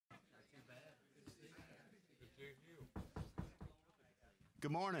Good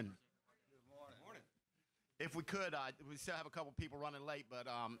morning. If we could, we still have a couple people running late, but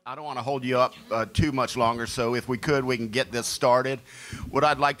I don't want to hold you up too much longer. So if we could, we can get this started. What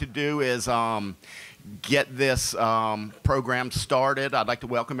I'd like to do is get this program started. I'd like to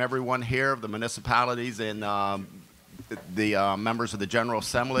welcome everyone here, the municipalities and the members of the General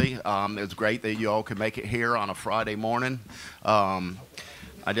Assembly. It's great that you all could make it here on a Friday morning.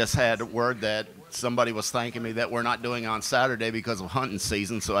 I just had word that somebody was thanking me that we're not doing on Saturday because of hunting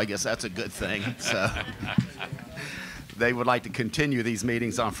season, so I guess that's a good thing. So they would like to continue these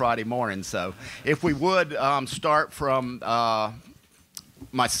meetings on Friday morning. So if we would start from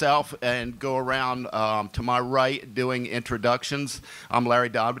myself and go around to my right doing introductions. I'm Larry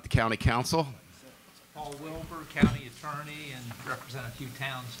Dodd with the County Council. Paul Wilbur, County Attorney, and represent a few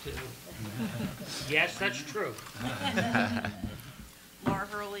towns too. Yes, that's true. Laura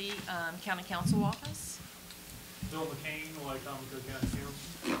Hurley, County Council Office. Bill McCain, Wicomico County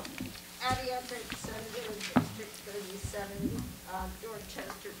Council. Abby Everett, Senator, District 37,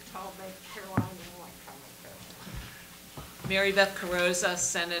 Dorchester, Talbot, Caroline, and Wicomico. Mary Beth Carosa,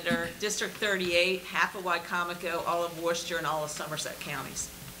 Senator, District 38, half of Wicomico, all of Worcester, and all of Somerset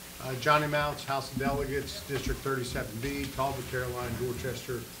counties. Johnny Mounts, House of Delegates, District 37B, Talbot, Caroline,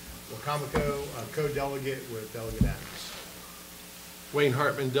 Dorchester, Wicomico, co-delegate with Delegate Adams. Wayne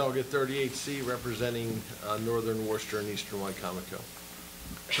Hartman, Delegate 38C, representing Northern Worcester and Eastern Wicomico.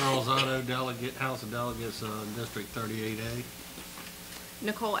 Charles Otto, Delegate, House of Delegates, District 38A.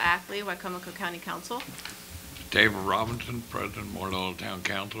 Nicole Ackley, Wicomico County Council. David Robinson, President, Morello Town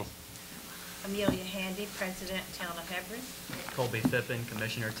Council. Amelia Handy, President, Town of Hebron. Colby Phippen,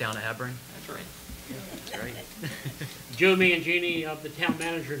 Commissioner, Town of Hebron. That's right. That's right. Joe Mangini, of the Town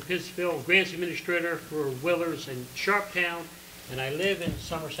Manager in Pittsfield, Grants Administrator for Willers and Sharptown, and I live in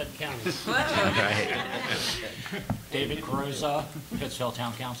Somerset County. David Carosa, Pittsfield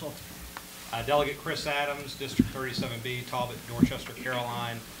Town Council. Delegate Chris Adams, District 37B, Talbot, Dorchester,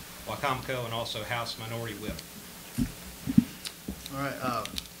 Caroline, Wicomico, and also House Minority Whip. All right,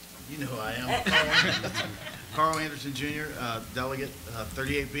 you know who I am. Carl Anderson Jr., Delegate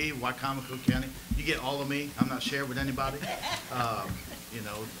 38B, Wicomico County. You get all of me. I'm not shared with anybody.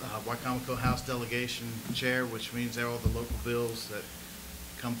 Wicomico House Delegation Chair, which means they're all the local bills that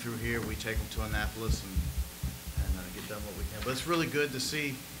come through here. We take them to Annapolis and get done what we can. But it's really good to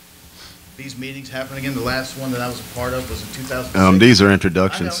see these meetings happen again. The last one that I was a part of was in 2006. These are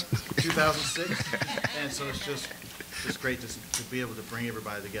introductions. 2006. And so it's just great to be able to bring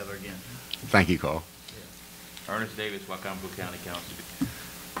everybody together again. Thank you, Carl. Yeah. Ernest Davis, Wicomico County Council.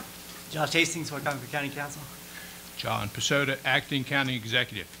 Josh Hastings, Wicomico County Council. John Pasota, Acting County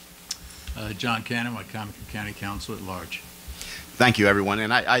Executive. John Cannon, Wicomico County Council at Large. Thank you, everyone.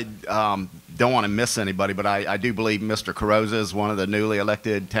 And I don't want to miss anybody, but I do believe Mr. Carosa is one of the newly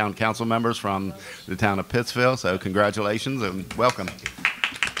elected town council members from the town of Pittsfield. So congratulations and welcome.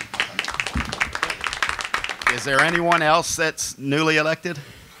 Is there anyone else that's newly elected?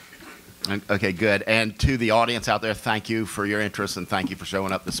 Okay, good. And to the audience out there, thank you for your interest and thank you for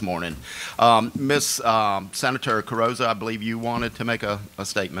showing up this morning. Ms. Senator Carosa, I believe you wanted to make a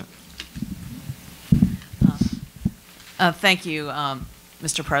statement. Thank you,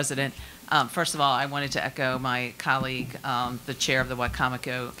 Mr. President. First of all, I wanted to echo my colleague, the chair of the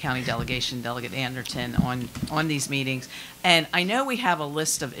Wicomico County Delegation, Delegate Anderton, on these meetings. And I know we have a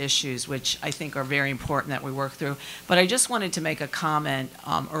list of issues which I think are very important that we work through, but I just wanted to make a comment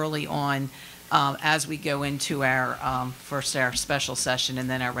early on as we go into our first our special session and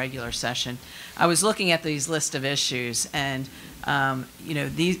then our regular session. I was looking at these list of issues, and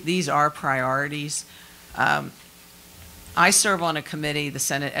these are priorities. I serve on a committee, the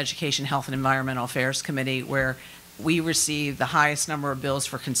Senate Education, Health, and Environmental Affairs Committee, where we receive the highest number of bills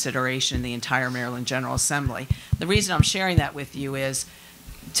for consideration in the entire Maryland General Assembly. The reason I'm sharing that with you is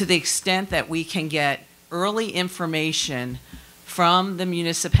to the extent that we can get early information from the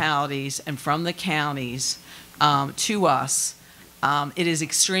municipalities and from the counties to us, it is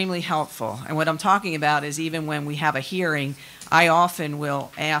extremely helpful. And what I'm talking about is even when we have a hearing, I often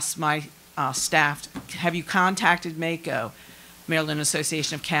will ask my staff, have you contacted MACO, Maryland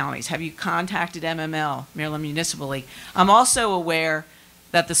Association of Counties? Have you contacted MML, Maryland Municipal League? I'm also aware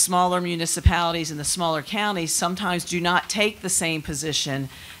that the smaller municipalities and the smaller counties sometimes do not take the same position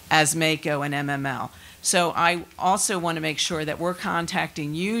as MACO and MML. So I also want to make sure that we're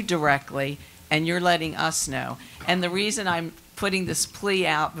contacting you directly and you're letting us know. And the reason I'm putting this plea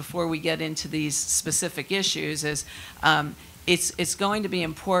out before we get into these specific issues is it's going to be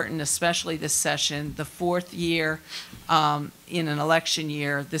important, especially this session, the fourth year in an election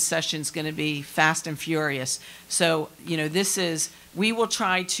year. This session's going to be fast and furious. So, we will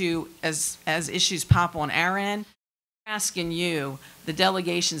try to, as issues pop on our end, asking you, the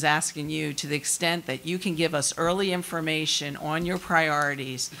delegation's asking you, to the extent that you can give us early information on your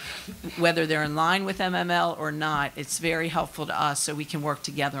priorities, whether they're in line with MML or not. It's very helpful to us so we can work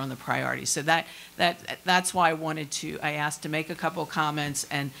together on the priorities. So that's why I asked to make a couple comments,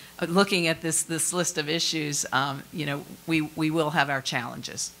 and looking at this list of issues, we will have our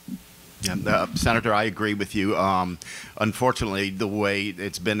challenges. Yeah, Senator, I agree with you. Unfortunately, the way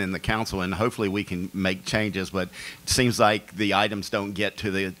it's been in the council, and hopefully we can make changes, but it seems like the items don't get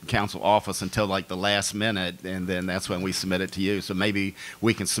to the council office until like the last minute, and then that's when we submit it to you. So maybe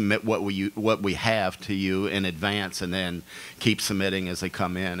we can submit what we have to you in advance, and then keep submitting as they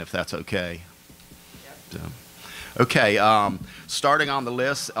come in, if that's okay. Yep. So, okay, starting on the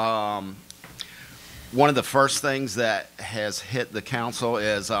list. One of the first things that has hit the council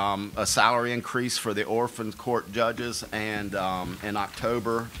is a salary increase for the orphan court judges, and in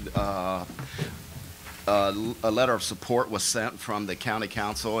October, a letter of support was sent from the county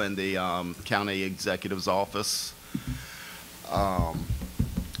council and the county executive's office. So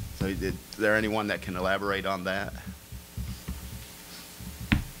is there anyone that can elaborate on that?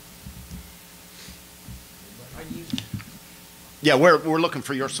 Yeah, we're looking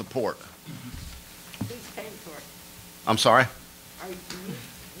for your support. I'm sorry?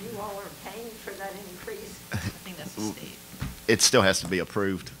 You all are paying for that increase? I think that's the state. It still has to be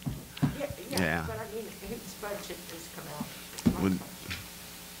approved. Yeah. But I mean, whose budget does come out?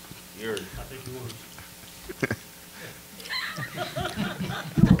 Yours. I think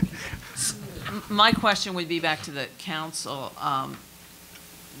yours. My question would be back to the council.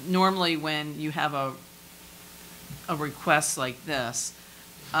 Normally when you have a request like this,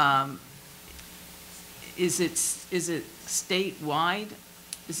 is it statewide?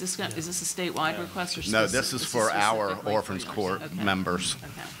 Is this a statewide request, or no? This is for our orphans court members.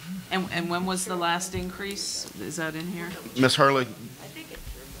 Okay. And when was the last increase? Is that in here? Ms. Hurley? I think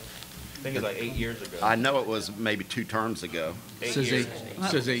it's like 8 years ago. I know it was maybe 2 terms ago. It says 8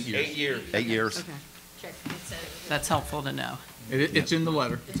 years. 8 years. 8 years. Okay. That's helpful to know. It's in the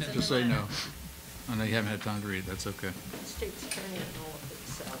letter, just so you know. I know you haven't had time to read it. That's okay. State's attorney and all of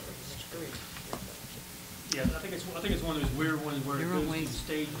its salaries. Yeah, I think it's one of those weird ones where it goes to the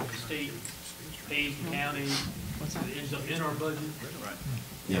state, and the state pays the county, it ends up in our budget. Right.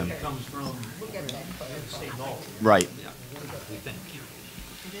 Yeah. It comes from state law. Right.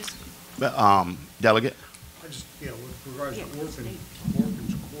 Delegate? I just, with regards to orphans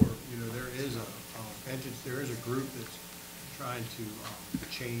court, there is a group that's trying to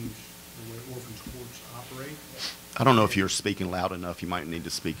change the way orphans courts operate. I don't know if you're speaking loud enough. You might need to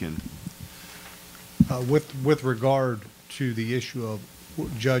speak in. With regard to the issue of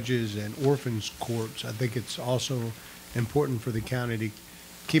judges and orphans courts, I think it's also important for the county to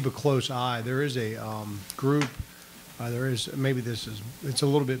keep a close eye. There is a group, it's a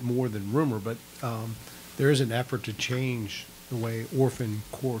little bit more than rumor, but there is an effort to change the way orphan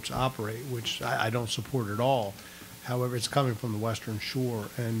courts operate, which I don't support at all. However, it's coming from the Western Shore,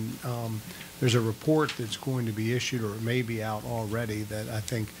 and there's a report that's going to be issued, or it may be out already, that I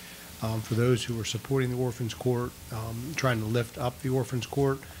think for those who are supporting the orphans court, trying to lift up the orphans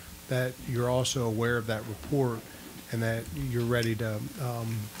court, that you're also aware of that report and that you're ready to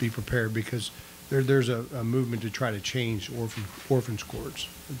be prepared, because there's a movement to try to change orphans courts.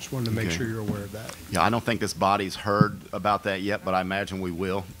 I just wanted to make sure you're aware of that. Yeah, I don't think this body's heard about that yet, but I imagine we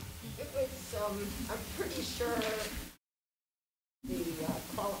will. It was, I'm pretty sure the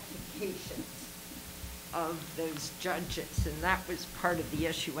qualifications of those judges, and that was part of the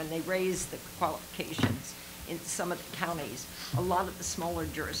issue when they raised the qualifications in some of the counties. A lot of the smaller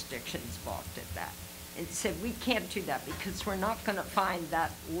jurisdictions balked at that and said, we can't do that because we're not going to find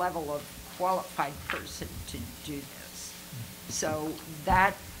that level of qualified person to do this. So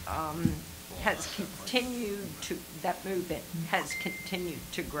that has continued to, that movement has continued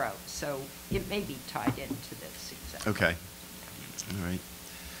to grow. So it may be tied into this exactly. Okay. All right.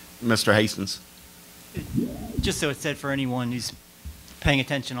 Mr. Hastings. Just so it's said for anyone who's paying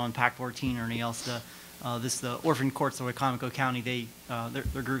attention on PAC 14 or anything else, the orphan courts of Wicomico County, their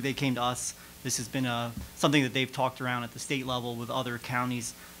group, they came to us. This has been something that they've talked around at the state level with other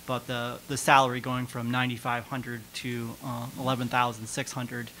counties, but the salary going from $9,500 to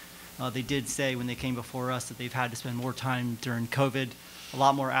 $11,600. They did say when they came before us that they've had to spend more time during COVID, a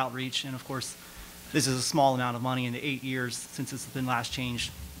lot more outreach, and of course, this is a small amount of money in the 8 years since it's been last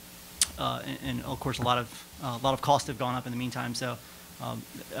changed. and of course, a lot of costs have gone up in the meantime. So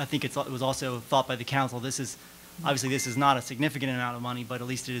I think it was also thought by the council, obviously this is not a significant amount of money, but at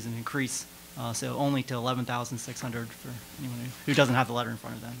least it is an increase. So only to $11,600 for anyone who doesn't have the letter in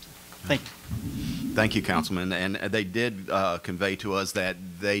front of them. So, thank you. Thank you, Councilman. And they did convey to us that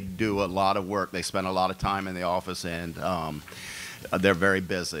they do a lot of work. They spend a lot of time in the office, and they're very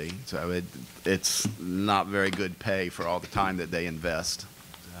busy. So it's not very good pay for all the time that they invest.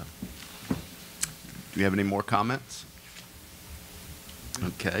 So, do you have any more comments?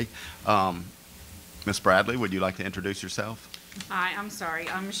 Okay. Ms. Bradley, would you like to introduce yourself? Hi, I'm sorry.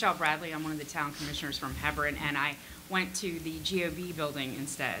 I'm Michelle Bradley. I'm one of the town commissioners from Hebron, and I went to the GOB building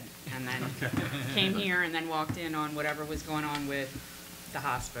instead, and then came here and then walked in on whatever was going on with the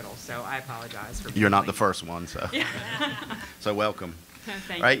hospital. So I apologize for being You're not late. the first one, so so welcome.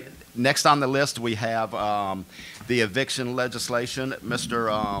 Thank Right. you. Next on the list, we have the eviction legislation.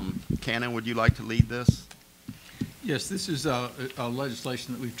 Mr. Cannon, would you like to lead this? Yes, this is a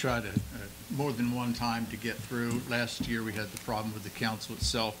legislation that we've tried more than one time to get through. Last year, we had the problem with the council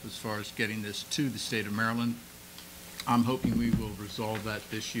itself as far as getting this to the state of Maryland. I'm hoping we will resolve that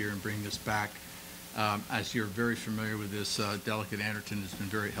this year and bring this back. As you're very familiar with this, Delegate Anderton has been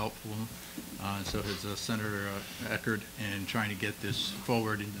very helpful, and so has Senator Eckert, in trying to get this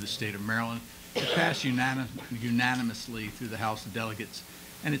forward into the state of Maryland. It passed unanimously through the House of Delegates,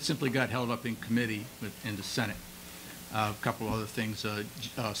 and it simply got held up in committee in the Senate. A couple of other things.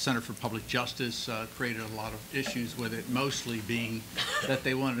 Center for Public Justice created a lot of issues with it, mostly being that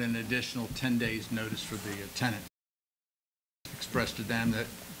they wanted an additional 10 days notice for the tenant. Expressed to them that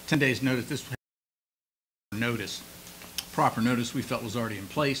 10 days notice, proper notice we felt was already in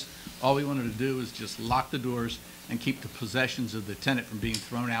place. All we wanted to do was just lock the doors and keep the possessions of the tenant from being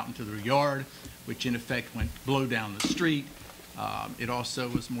thrown out into the yard, which in effect went blow down the street. It also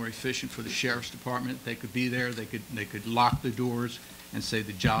was more efficient for the sheriff's department. They could be there, they could lock the doors and say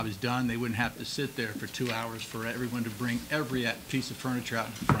the job is done. They wouldn't have to sit there for 2 hours for everyone to bring every piece of furniture out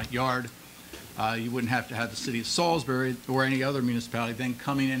in the front yard. You wouldn't have to have the city of Salisbury or any other municipality then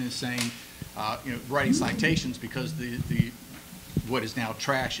coming in and saying, writing citations because what is now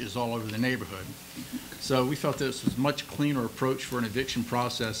trash is all over the neighborhood. So we felt this was a much cleaner approach for an eviction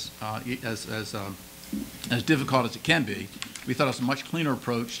process, as difficult as it can be. We thought it was a much cleaner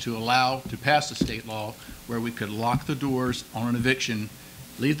approach to pass a state law where we could lock the doors on an eviction,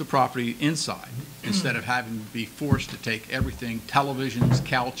 leave the property inside, instead of having to be forced to take everything, televisions,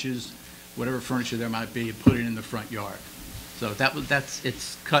 couches, whatever furniture there might be, and put it in the front yard. So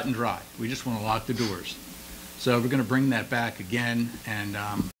it's cut and dry. We just want to lock the doors. So we're going to bring that back again, and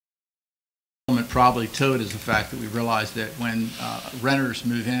probably to it is the fact that we realize that when renters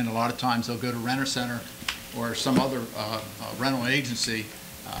move in, a lot of times they'll go to Renter Center or some other rental agency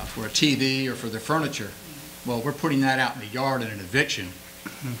for a TV or for their furniture. Well, we're putting that out in the yard in an eviction,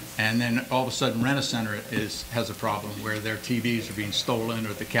 and then all of a sudden Renter Center has a problem where their TVs are being stolen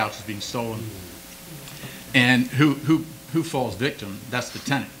or the couch is being stolen. And who falls victim? That's the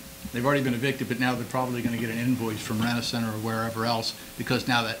tenant. They've already been evicted, but now they're probably going to get an invoice from Renter Center or wherever else because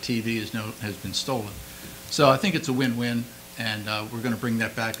now that TV has been stolen. So I think it's a win-win, and we're going to bring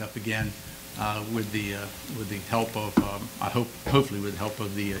that back up again with the help of hopefully with the help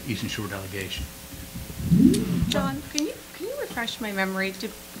of the Eastern Shore delegation. John, can you refresh my memory?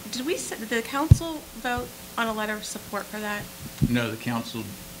 Did the council vote on a letter of support for that? No, the council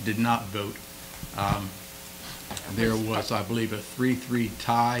did not vote. There was, I believe, a 3-3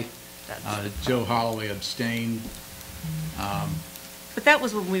 tie. Joe Holloway abstained. But that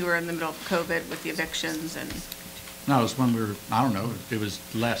was when we were in the middle of COVID with the evictions and... No, it was when we were, I don't know, it was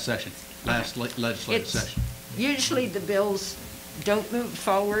last session, last legislative session. Usually the bills don't move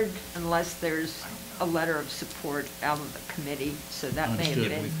forward unless there's a letter of support out of the committee, so that may have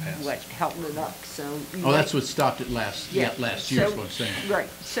been what held it up. So that's what stopped it last year, is what I'm saying. Right.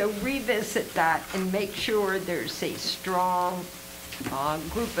 So revisit that and make sure there's a strong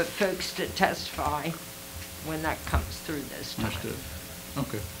group of folks to testify when that comes through this time. Understood.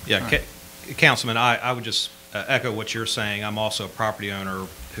 Okay. Yeah, right. Councilman, I would just echo what you're saying. I'm also a property owner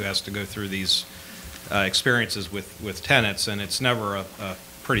who has to go through these experiences with tenants, and it's never a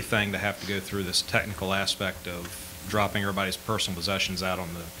pretty thing to have to go through this technical aspect of dropping everybody's personal possessions out on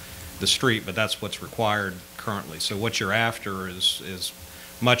the street, but that's what's required currently. So what you're after is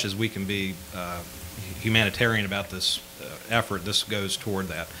much as we can be humanitarian about this effort, this goes toward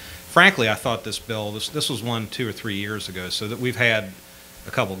that. Frankly, I thought this bill, this was one 2 or 3 years ago, so that we've had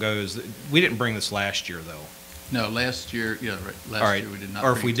a couple goes. We didn't bring this last year, though. No, last year, yeah, right. Last year we did not.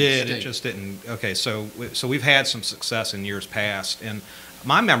 Or if we did, it just didn't. Okay, so we've had some success in years past, and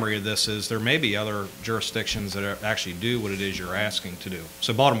My memory of this is there may be other jurisdictions that actually do what it is you're asking to do.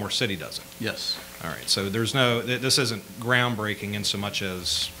 So Baltimore City doesn't. Yes. All right, so there's no, this isn't groundbreaking in so much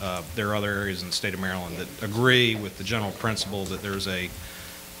as there are other areas in the state of Maryland that agree with the general principle that there's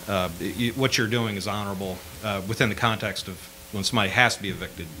what you're doing is honorable within the context of when somebody has to be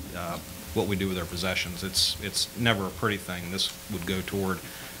evicted, what we do with their possessions. It's never a pretty thing. This would go toward,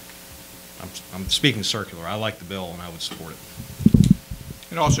 I'm speaking circular, I like the bill and I would support it.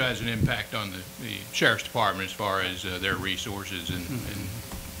 It also has an impact on the sheriff's department as far as their resources and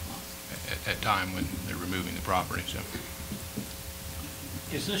at time when they're removing the property, so.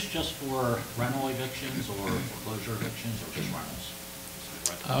 Is this just for rental evictions or foreclosure evictions or just rentals?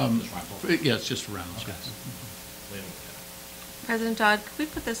 Just rentals? Yeah, it's just for rentals. Okay. President Dodd, could we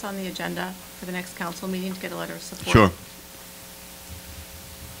put this on the agenda for the next council meeting to get a letter of support? Sure.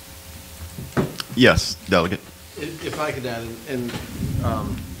 Yes, Delegate. If I could add, and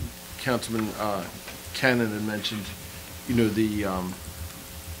Councilman Cannon had mentioned, you know, the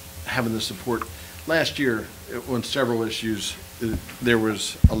having the support. Last year, on several issues, there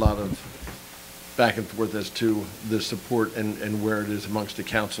was a lot of back and forth as to the support and where it is amongst the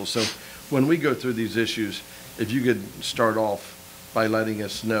council. So when we go through these issues, if you could start off by letting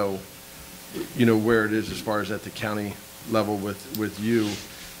us know, you know, where it is as far as at the county level with you,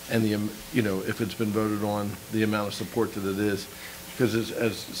 and the, you know, if it's been voted on, the amount of support that it is. Because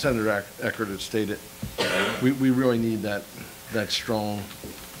as Senator Eckert had stated, we really need that strong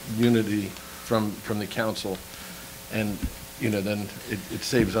unity from the council. And, you know, then it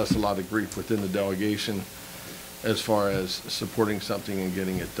saves us a lot of grief within the delegation as far as supporting something and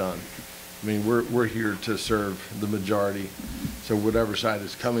getting it done. I mean, we're here to serve the majority. So whatever side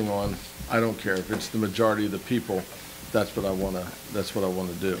is coming on, I don't care. If it's the majority of the people, that's what I want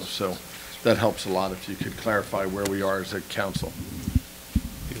to do. So that helps a lot if you could clarify where we are as a council.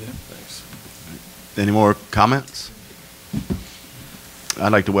 Thanks. Any more comments?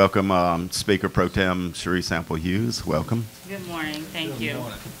 I'd like to welcome Speaker Pro Tem Cherie Sample Hughes. Welcome. Good morning. Thank you.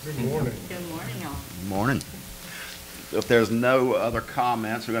 Good morning. Good morning, y'all. Good morning. If there's no other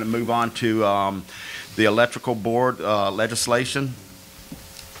comments, we're going to move on to the electrical board legislation.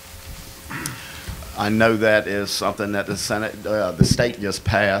 I know that is something that the Senate, the state just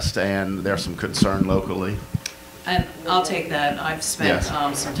passed, and there's some concern locally. And I'll take that. I've spent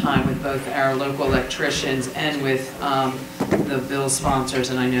some time with both our local electricians and with the bill sponsors,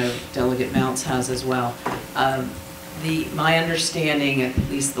 and I know Delegate Mounts has as well. My understanding, at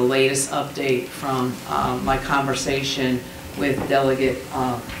least the latest update from my conversation with Delegate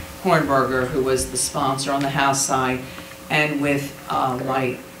Hornberger, who was the sponsor on the House side, and with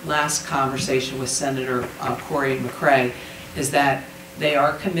my last conversation with Senator Corey McCray, is that they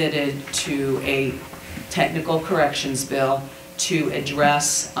are committed to a technical corrections bill to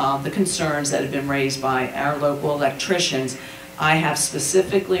address the concerns that have been raised by our local electricians. I have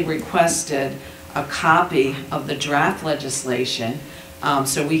specifically requested a copy of the draft legislation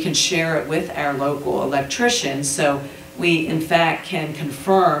so we can share it with our local electricians, so we in fact can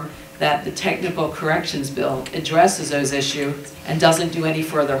confirm that the technical corrections bill addresses those issues and doesn't do any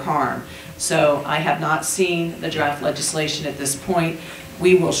further harm. So I have not seen the draft legislation at this point.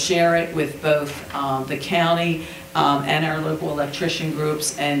 We will share it with both the county and our local electrician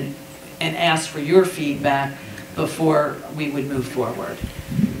groups and ask for your feedback before we would move forward.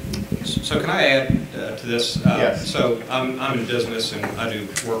 So can I add to this? Yes. So I'm in business and I do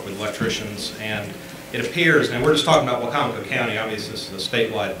work with electricians, and it appears, and we're just talking about Wicomico County, obviously this is a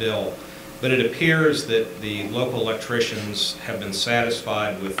statewide bill, but it appears that the local electricians have been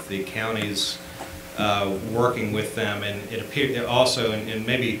satisfied with the county's working with them, and it appears also, and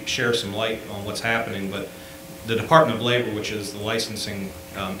maybe share some light on what's happening, but the Department of Labor, which is the licensing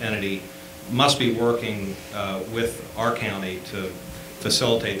entity, must be working with our county to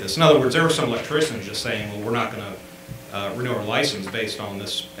facilitate this. In other words, there were some electricians just saying, well, we're not going to renew our license based on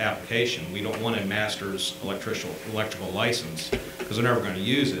this application. We don't want a master's electrical license because they're never going to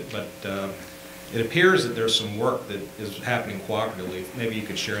use it. But it appears that there's some work that is happening cooperatively. Maybe you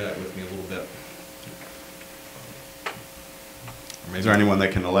could share that with me a little bit. Is there anyone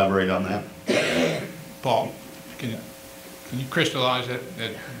that can elaborate on that? Paul, can you crystallize that?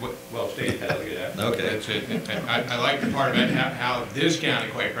 Well, state that. Okay. That's it. I like the part about how this county,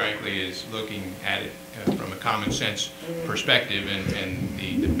 quite frankly, is looking at it from a common sense perspective, and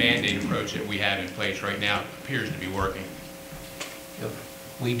the mandate approach that we have in place right now appears to be working.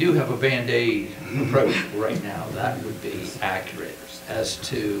 We do have a Band-Aid approach right now. That would be accurate. As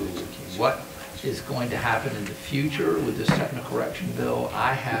to what is going to happen in the future with this technical correction bill,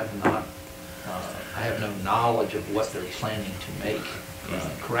 I have not I have no knowledge of what they're planning to make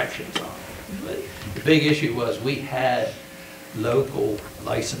corrections on. But the big issue was we had local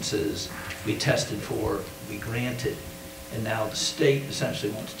licenses we tested for, we granted, and now the state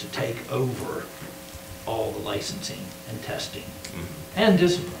essentially wants to take over all the licensing and testing and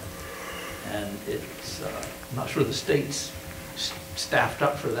discipline. And it's, I'm not sure the state's staffed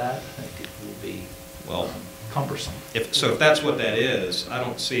up for that. I think it will be cumbersome. If that's what that is, I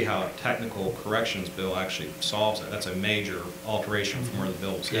don't see how a technical corrections bill actually solves that. That's a major alteration from where the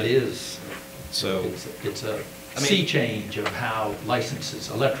bill was headed. It is. So it's a sea change of how licenses,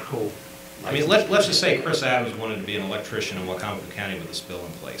 electrical licenses. I mean, let's just say Chris Adams wanted to be an electrician in Wicomico County with this bill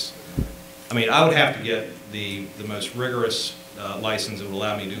in place. I mean, I would have to get the most rigorous license that would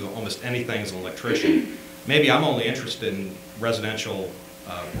allow me to do almost anything as an electrician. Maybe I'm only interested in residential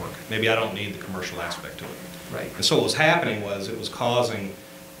work. Maybe I don't need the commercial aspect to it. Right. And so what was happening was it was causing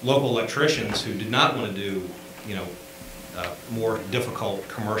local electricians who did not want to do, more difficult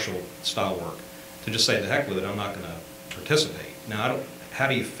commercial style work to just say, the heck with it, I'm not going to participate. Now, how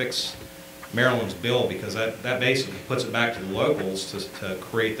do you fix Maryland's bill? Because that basically puts it back to the locals to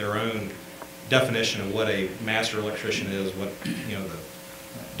create their own definition of what a master electrician is, what, the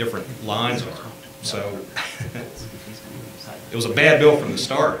different lines are. So it was a bad bill from the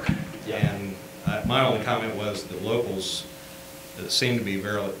start. And my only comment was that locals seem to be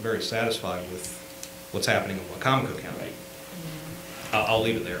very, very satisfied with what's happening in Wicomico County. I'll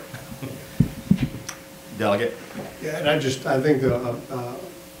leave it there. Delegate? Yeah, and I think the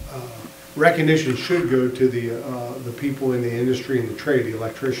recognition should go to the people in the industry and the trade, the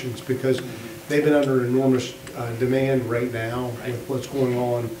electricians, because they've been under enormous demand right now with what's going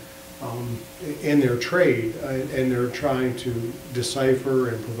on in their trade, and they're trying to decipher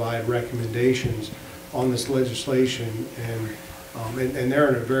and provide recommendations on this legislation, and they're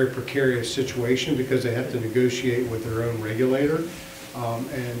in a very precarious situation because they have to negotiate with their own regulator,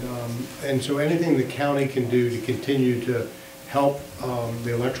 and so anything the county can do to continue to help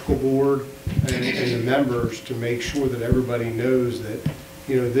the electrical board and the members to make sure that everybody knows that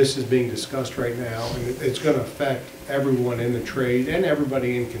this is being discussed right now, and it's going to affect everyone in the trade and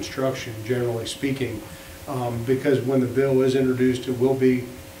everybody in construction, generally speaking, because when the bill is introduced, it will be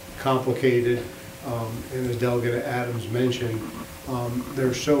complicated, and as Delegate Adams mentioned,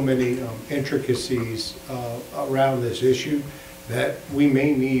 there's so many intricacies around this issue that we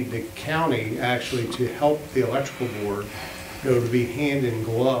may need the county actually to help the electrical board, to be hand in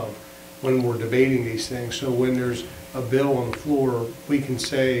glove when we're debating these things. So when there's a bill on the floor, we can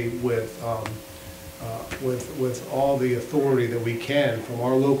say with all the authority that we can from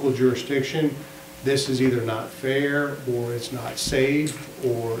our local jurisdiction, this is either not fair, or it's not safe,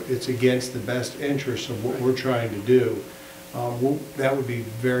 or it's against the best interests of what we're trying to do. That would be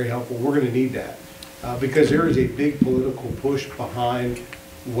very helpful. We're going to need that because there is a big political push behind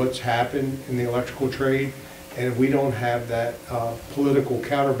what's happened in the electrical trade, and if we don't have that political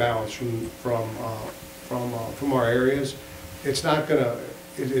counterbalance from our areas, we're not going to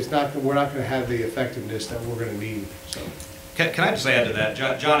have the effectiveness that we're going to need. So. Can I just add to that?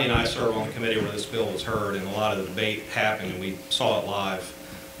 Johnny and I served on the committee where this bill was heard, and a lot of the debate happened, and we saw it live.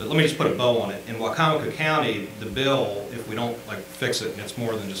 But let me just put a bow on it. In Wicomico County, the bill, if we don't fix it, and it's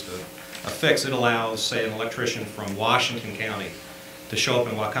more than just a fix, it allows, say, an electrician from Washington County to show up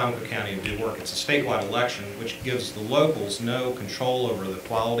in Wicomico County and do work. It's a statewide election, which gives the locals no control over the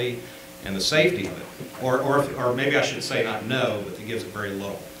quality and the safety of it. Or maybe I should say not no, but it gives it very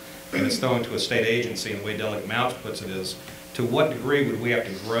little. And it's thrown to a state agency, and the way Delegate Mouch puts it is, to what degree would we have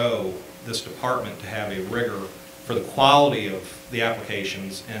to grow this department to have a rigor for the quality of the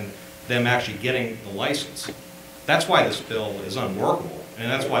applications and them actually getting the license? That's why this bill is unworkable,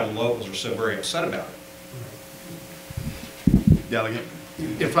 and that's why the locals are so very upset about it. Delegate?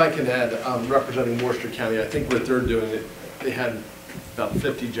 If I can add, representing Worcester County, I think what they're doing, they had about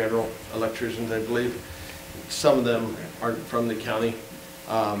 50 general electricians, I believe. Some of them aren't from the county.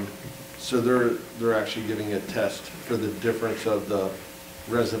 So they're actually giving a test for the difference of the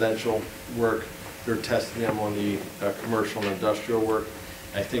residential work. They're testing them on the commercial and industrial work.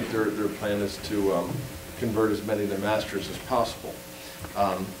 I think their plan is to convert as many of the masters as possible.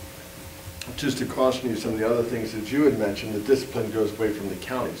 Just to caution you, some of the other things that you had mentioned, the discipline goes away from the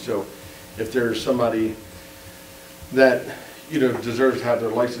county. So if there's somebody that deserves to have their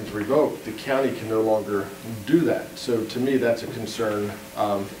license revoked, the county can no longer do that. So to me, that's a concern.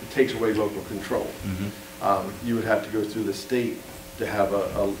 It takes away local control. Mm-hmm. You would have to go through the state to have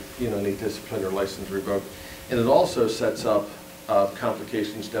any discipline or license revoked. And it also sets up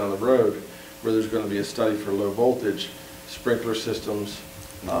complications down the road where there's going to be a study for low voltage, sprinkler systems,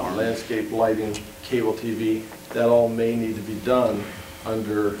 landscape lighting, cable TV, that all may need to be done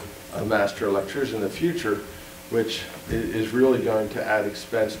under a master electrician in the future, which is really going to add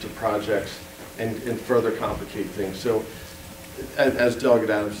expense to projects and further complicate things. So, as Delegate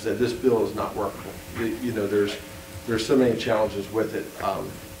Adams said, this bill is not workable. You know, there's so many challenges with it.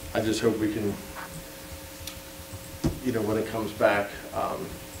 I just hope we can, you know, when it comes back,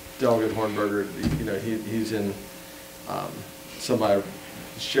 Delegate Hornberger, you know, he's in somebody I've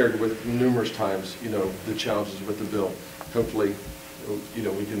shared with numerous times, you know, the challenges with the bill. Hopefully, you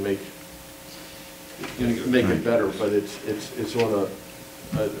know, we can make it better, but it's on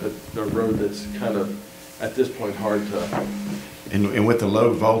a road that's kind of, at this point, hard to. And with the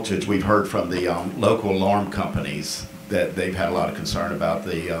low voltage, we've heard from the local alarm companies that they've had a lot of concern about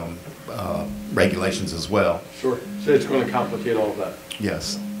the regulations as well. Sure. So it's going to complicate all of that.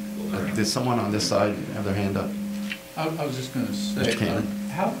 Yes. Did someone on this side have their hand up? I was just going to say,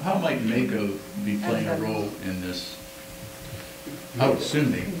 how might Mako be playing a role in this? I would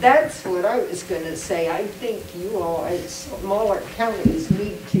assume they. That's what I was going to say. I think you all, as smaller counties,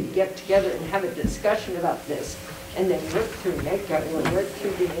 need to get together and have a discussion about this, and then work through Mako and work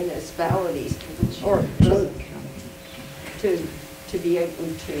through the municipalities, or both, to be able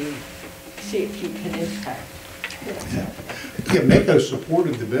to see if you can impact. Yeah, Mako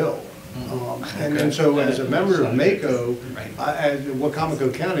supported the bill. And so as a member of Mako, as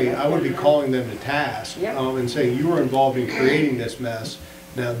Wicomico County, I would be calling them to task and saying, you were involved in creating this mess,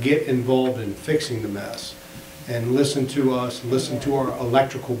 now get involved in fixing the mess. And listen to us, listen to our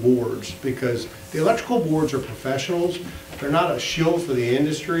electrical boards, because the electrical boards are professionals. They're not a shield for the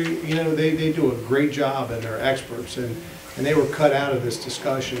industry. You know, they do a great job and they're experts. And they were cut out of this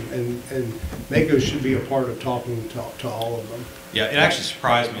discussion, and Mako should be a part of talking to all of them. Yeah, it actually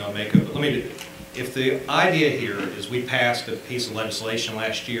surprised me on Mako, but let me, if the idea here is we passed a piece of legislation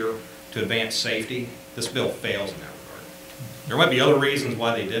last year to advance safety, this bill fails in that regard. There might be other reasons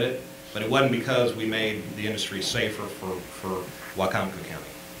why they did it, but it wasn't because we made the industry safer for Wicomico County.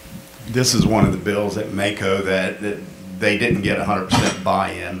 This is one of the bills at Mako that they didn't get 100%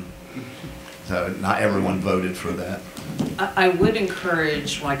 buy-in, so not everyone voted for that. I would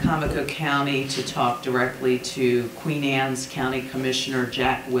encourage Wicomico County to talk directly to Queen Anne's County Commissioner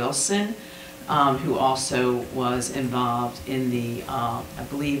Jack Wilson, who also was involved in the, I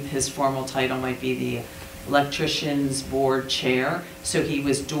believe his formal title might be the Electricians Board Chair. So he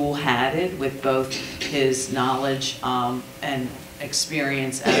was dual-hatted with both his knowledge and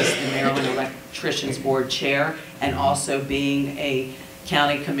experience as the Maryland Electricians Board Chair, and also being a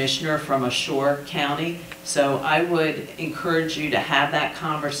county commissioner from a shore county. So I would encourage you to have that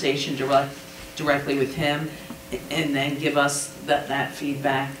conversation directly with him, and then give us that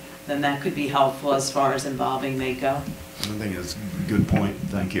feedback. Then that could be helpful as far as involving Mako. I think it's a good point.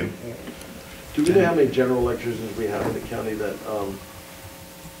 Thank you. Do we know how many general electricians we have in the county that?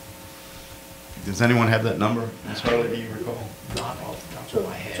 Does anyone have that number? Ms. Hurley, do you recall? Not off the top of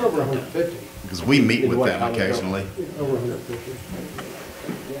my head. It's over 150. Because we meet with them occasionally. Over 150.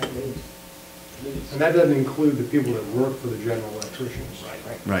 And that doesn't include the people that work for the general electricians.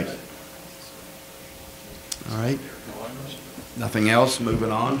 Right. All right. Nothing else?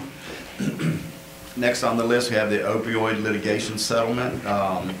 Moving on. Next on the list, we have the opioid litigation settlement.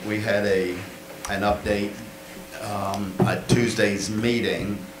 We had an update at Tuesday's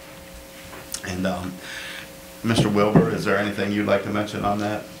meeting. And Mr. Wilbur, is there anything you'd like to mention on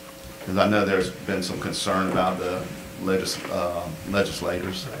that? Because I know there's been some concern about the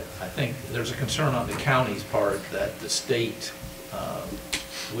legislators. I think there's a concern on the county's part that the state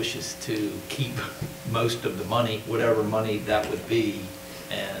wishes to keep most of the money, whatever money that would be,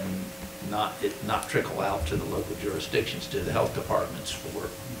 and not trickle out to the local jurisdictions, to the health departments for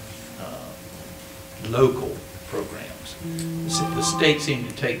local programs. The state seemed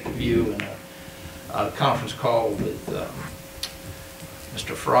to take the view in a conference call with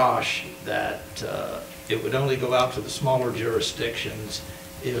Mr. Frosch that it would only go out to the smaller jurisdictions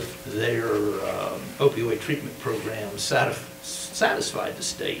if their opioid treatment programs satisfied the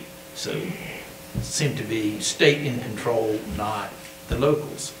state. So it seemed to be state in control, not the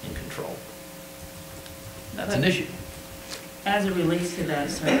locals in control. That's an issue. As it relates to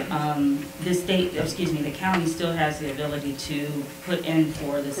that, sir, the county still has the ability to put in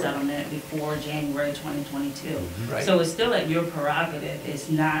for the settlement before January 2022. Right. So it's still at your prerogative. It's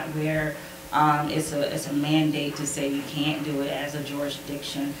not where it's a mandate to say you can't do it as a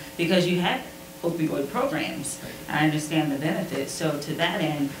jurisdiction, because you had opioid programs. I understand the benefits. So to that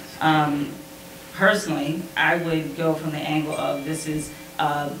end, personally, I would go from the angle of this is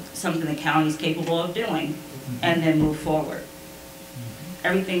something the county is capable of doing, and then move forward.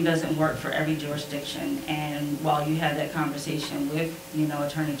 everything doesn't work for every jurisdiction. And while you have that conversation with,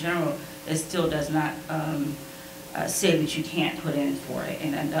 Attorney General, it still does not say that you can't put in for it,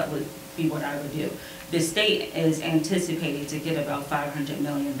 and that would be what I would do. The state is anticipating to get about $500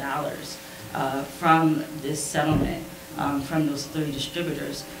 million from this settlement, from those 3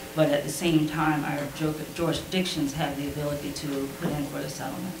 distributors, but at the same time, our jurisdictions have the ability to put in for the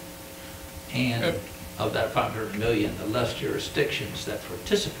settlement. And of that 500 million, the less jurisdictions that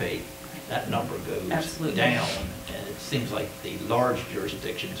participate, that number goes Absolutely. down. And it seems like the large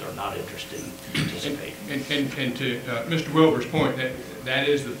jurisdictions are not interested in participating. And to Mr. Wilbur's point, that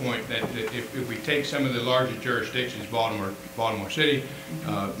is the point, that if we take some of the larger jurisdictions, Baltimore City,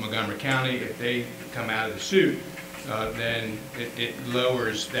 Montgomery County, if they come out of the suit, then it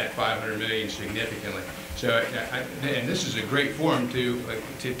lowers that 500 million significantly. So, and this is a great forum to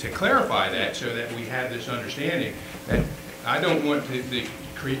clarify that, so that we have this understanding that I don't want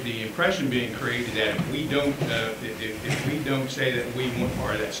the impression being created that if we don't say that we want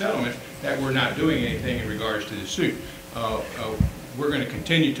part of that settlement, that we're not doing anything in regards to the suit. We're going to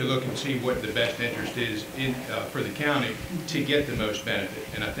continue to look and see what the best interest is for the county to get the most benefit,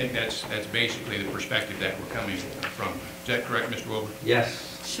 and I think that's basically the perspective that we're coming from. Is that correct, Mr. Wilbur?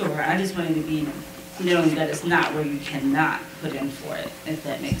 Yes. Sure, I just wanted to be knowing that it's not where you cannot put in for it, if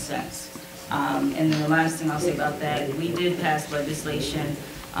that makes sense. And then the last thing I'll say about that, we did pass legislation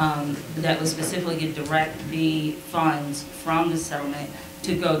that would specifically direct the funds from the settlement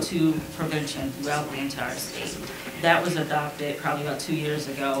to go to prevention throughout the entire state. That was adopted probably about 2 years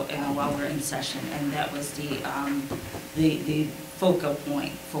ago, and while we're in session, and that was the focal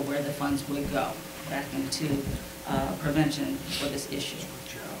point for where the funds would go back into prevention for this issue.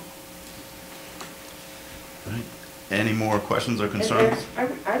 Right. Any more questions or concerns?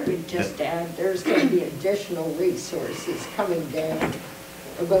 I would just add, there's going to be additional resources coming down,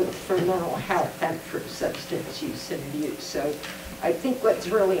 both for mental health and for substance use and abuse. So I think what's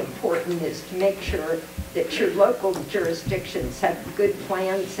really important is to make sure that your local jurisdictions have good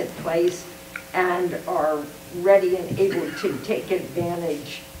plans in place and are ready and able to take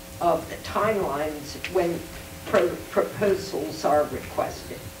advantage of the timelines when proposals are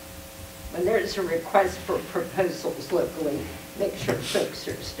requested. When there's a request for proposals locally, make sure folks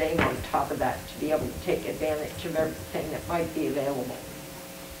are staying on top of that to be able to take advantage of everything that might be available.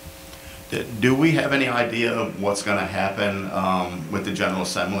 Do we have any idea of what's going to happen with the General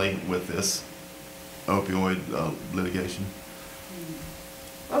Assembly with this opioid litigation?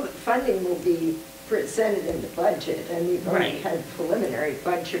 Well, the funding will be presented in the budget, and we've already had preliminary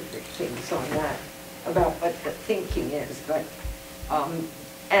budget things on that about what the thinking is, but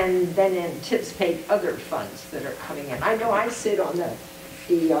and then anticipate other funds that are coming in. I know I sit on the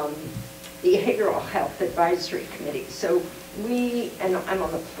Behavioral Health Advisory Committee, so and I'm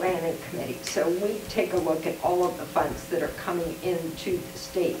on the Planning Committee, so we take a look at all of the funds that are coming into the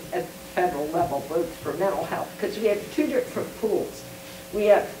state at the federal level, both for mental health, because we have 2 different pools. We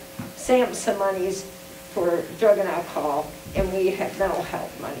have SAMHSA monies for drug and alcohol, and we have mental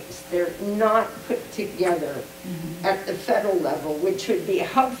health monies. They're not put together at the federal level, which would be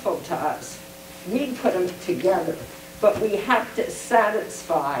helpful to us. We put them together, but we have to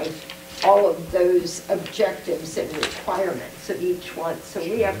satisfy all of those objectives and requirements of each one. So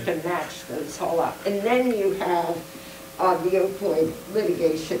we have to match those all up. And then you have the opioid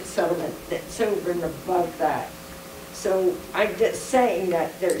litigation settlement that's over and above that. So I'm just saying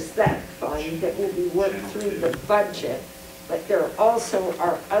that there's that fund that will be worked through the budget, but there also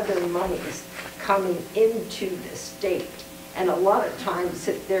are other monies coming into the state. And a lot of times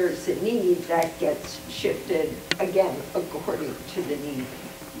if there's a need, that gets shifted, again, according to the need.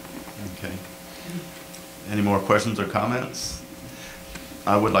 Okay. Any more questions or comments?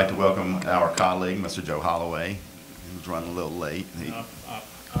 I would like to welcome our colleague, Mr. Joe Holloway, who's running a little late.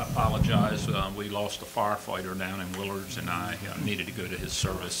 I apologize. We lost a firefighter down in Willards, and I needed to go to his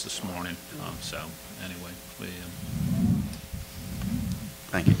service this morning. So anyway,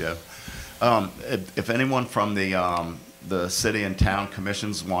 Thank you, Joe. If anyone from the city and town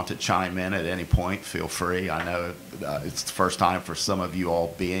commissions want to chime in at any point, feel free. I know it's the first time for some of you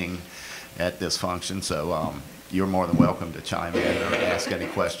all being at this function, so you're more than welcome to chime in or ask any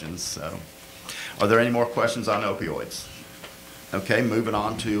questions. So, are there any more questions on opioids? Okay, moving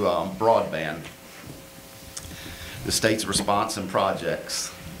on to broadband. The state's response and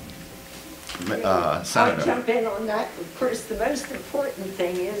projects. Senator. I'll jump in on that. Of course, the most important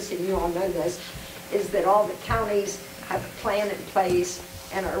thing is, and you all know this, is that all the counties have a plan in place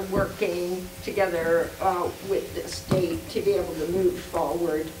and are working together with the state to be able to move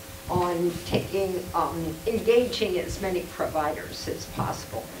forward on engaging as many providers as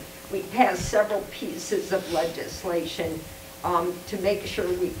possible. We passed several pieces of legislation to make sure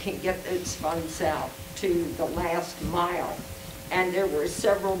we can get those funds out to the last mile. And there were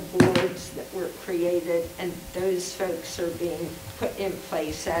several boards that were created, and those folks are being put in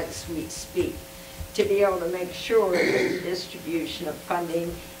place as we speak to be able to make sure that the distribution of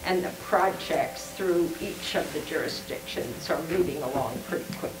funding and the projects through each of the jurisdictions are moving along pretty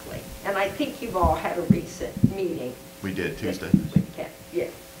quickly. And I think you've all had a recent meeting. We did Tuesday. Yeah,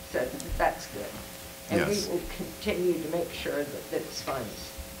 so that's good. And Yes. we will continue to make sure that those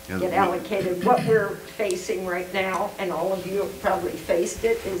funds Yeah, get allocated. What we're facing right now, and all of you have probably faced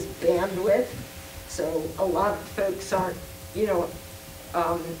it, is bandwidth. So a lot of folks aren't,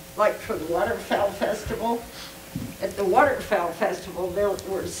 like for the Waterfowl Festival. At the Waterfowl Festival, there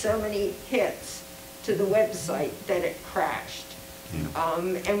were so many hits to the website that it crashed.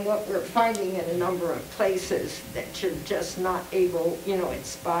 And what we're finding in a number of places that you're just not able, it's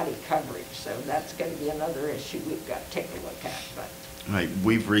spotty coverage. So that's going to be another issue we've got to take a look at. But Right.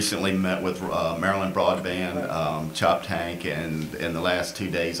 We've recently met with Maryland Broadband, Chop Tank, and in the last 2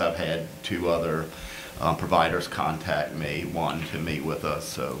 days I've had 2 other providers contact me, wanting to meet with us.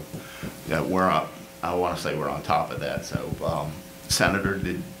 So yeah, I want to say we're on top of that. So Senator,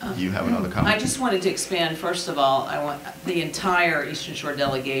 did you have another comment? I just wanted to expand. First of all, the entire Eastern Shore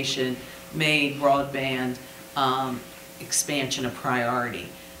delegation made broadband expansion a priority.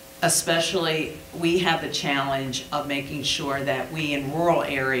 Especially, we have the challenge of making sure that we in rural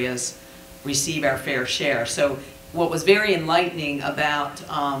areas receive our fair share. So what was very enlightening about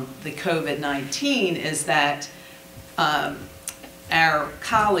the COVID-19 is that our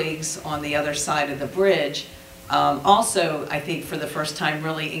colleagues on the other side of the bridge also, I think for the first time,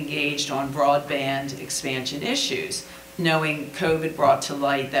 really engaged on broadband expansion issues, knowing COVID brought to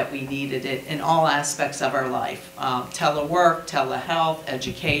light that we needed it in all aspects of our life. Telework, telehealth,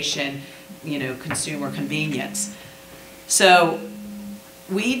 education, consumer convenience. So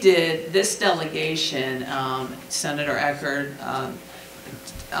we did, this delegation, Senator Eckert,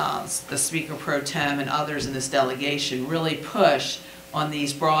 the Speaker Pro Tem, and others in this delegation really pushed on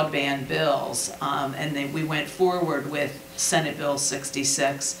these broadband bills. And then we went forward with Senate Bill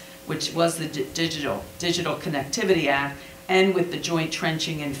 66, which was the Digital Connectivity Act, and with the joint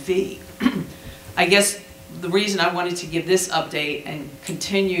trenching and fee. I guess the reason I wanted to give this update and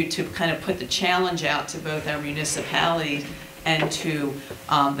continue to kind of put the challenge out to both our municipalities and to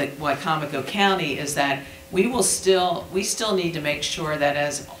the Wicomico County is that we still need to make sure that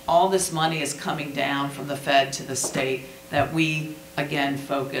as all this money is coming down from the Fed to the state, that we again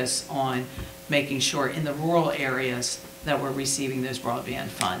focus on making sure in the rural areas that we're receiving those broadband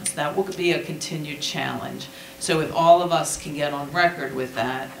funds. That will be a continued challenge. So if all of us can get on record with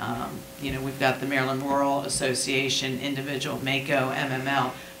that, we've got the Maryland Rural Association, individual, MACO,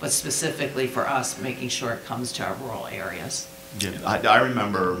 MML, but specifically for us, making sure it comes to our rural areas. Yeah, I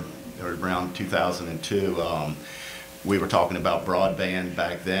remember around 2002, we were talking about broadband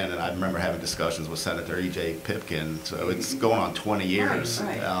back then, and I remember having discussions with Senator E.J. Pipkin, so it's going on 20 years.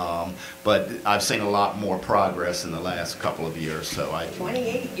 Right. But I've seen a lot more progress in the last couple of years. So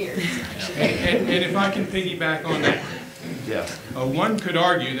 28 years. And if I can piggyback on that, yeah. One could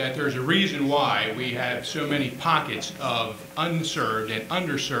argue that there's a reason why we have so many pockets of unserved and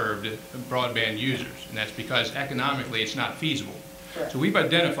underserved broadband users, and that's because economically it's not feasible. So we've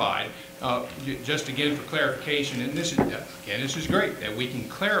identified, just again for clarification, and this is great, that we can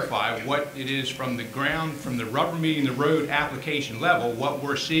clarify what it is from the ground, from the rubber meeting the road application level, what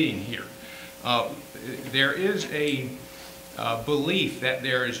we're seeing here. There is a belief that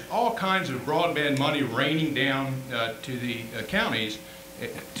there is all kinds of broadband money raining down to the counties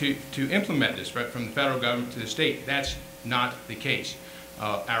to implement this, right, from the federal government to the state. That's not the case.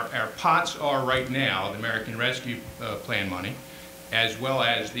 Our pots are right now the American Rescue Plan money, as well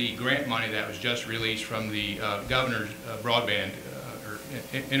as the grant money that was just released from the governor's broadband or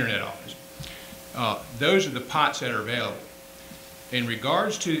internet office. Those are the pots that are available. In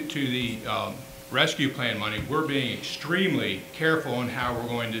regards to the rescue plan money, we're being extremely careful on how we're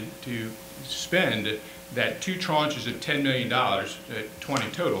going to spend that 2 tranches of $10 million,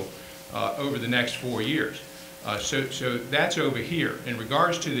 20 total, over the next 4 years. So that's over here. In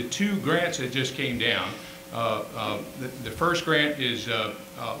regards to the 2 grants that just came down, the first grant is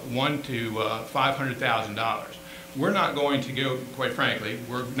 $1 to $500,000. We're not going to go, quite frankly,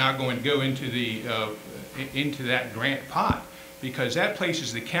 we're not going to go into that grant pot, because that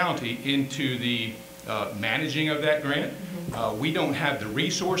places the county into the managing of that grant. We don't have the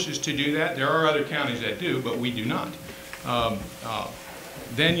resources to do that. There are other counties that do, but we do not.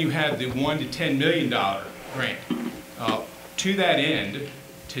 Then you have the $1 to $10 million grant. To that end,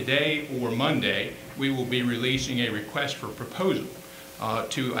 today or Monday, we will be releasing a request for proposal.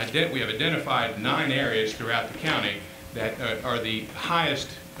 We have identified 9 areas throughout the county that are the highest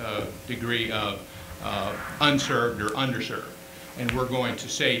degree of unserved or underserved. And we're going to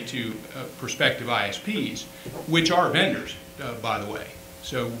say to prospective ISPs, which are vendors, by the way.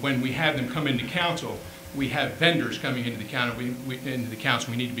 So when we have them come into council, we have vendors coming into the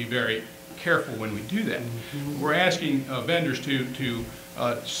council. We need to be very careful when we do that. We're asking vendors to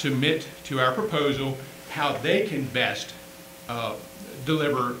submit to our proposal how they can best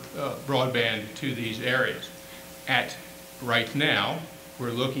deliver broadband to these areas. Right now,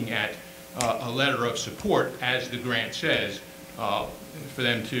 we're looking at a letter of support, as the grant says, for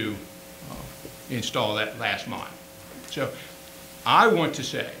them to install that last mile. So I want to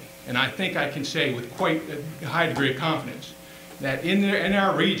say, and I think I can say with quite a high degree of confidence, that in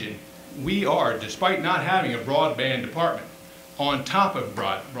our region, we are, despite not having a broadband department, on top of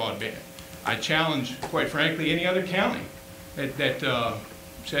broadband. I challenge, quite frankly, any other county that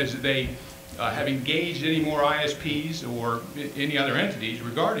says that they have engaged any more ISPs or any other entities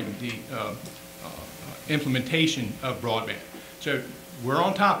regarding the implementation of broadband. So we're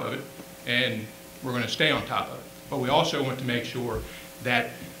on top of it, and we're going to stay on top of it. But we also want to make sure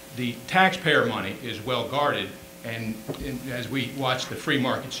that the taxpayer money is well guarded, and as we watch the free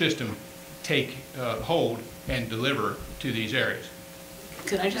market system take hold and deliver to these areas.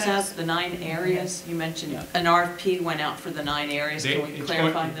 Could I just ask the 9 areas? You mentioned an RFP went out for the 9 areas. Can we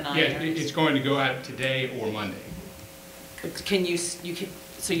clarify the 9 areas? It's going to go out today or Monday. But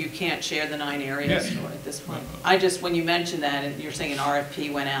so you can't share the 9 areas at this point? When you mentioned that, and you're saying an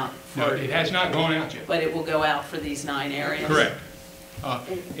RFP went out for... No, it has not gone out yet. But it will go out for these 9 areas? Correct.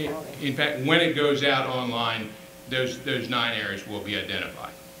 In fact, when it goes out online, those 9 areas will be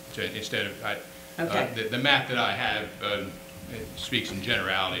identified. So instead of, the map that I have it speaks in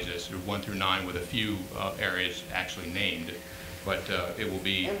generalities as sort of 1 through 9 with a few areas actually named, but it will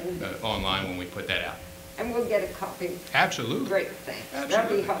be online when we put that out. And we'll get a copy. Absolutely. Great, thanks.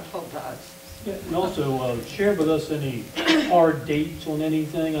 That'd be helpful to us. Yeah, and also share with us any hard dates on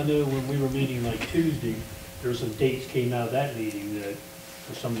anything. I know when we were meeting like Tuesday, there were some dates came out of that meeting that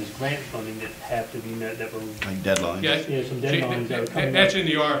for some of this grant funding that have to be met that were like deadlines. Yes. Yeah, some deadlines that are coming That's up. in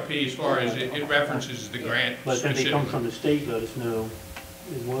the RFP as far as it references the grant. But if they come from the state, let us know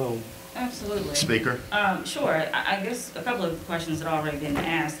as well. Absolutely. Speaker? Sure. I guess a couple of questions that already been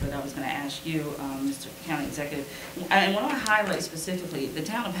asked that I was going to ask you, Mr. County Executive. I want to highlight specifically the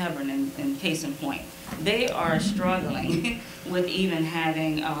town of Hebron, in case in point. They are struggling with even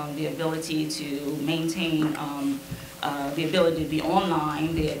having the ability to maintain the ability to be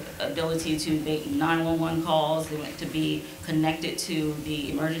online, the ability to make 911 calls, to be connected to the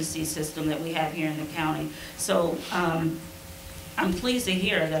emergency system that we have here in the county. So I'm pleased to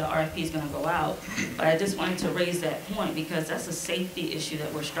hear that an RFP is going to go out, but I just wanted to raise that point because that's a safety issue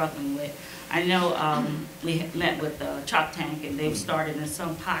that we're struggling with. I know we met with Chop Tank, and they've started in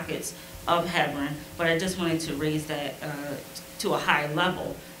some pockets of Hebron, but I just wanted to raise that to a high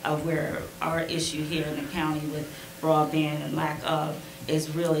level of where our issue here in the county with broadband and lack of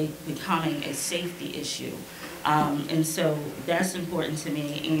is really becoming a safety issue. And so that's important to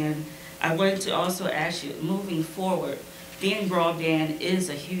me. And I wanted to also ask you, moving forward, being broadband is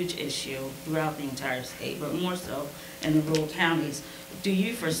a huge issue throughout the entire state, but more so in the rural counties. Do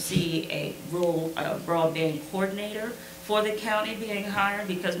you foresee a rural broadband coordinator for the county being hired?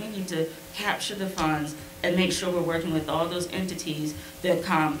 Because we need to capture the funds and make sure we're working with all those entities, the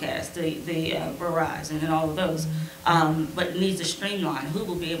Comcast, the Verizon, and all of those. But it needs to streamline. Who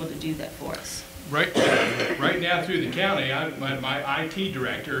will be able to do that for us? Right now through the county, my IT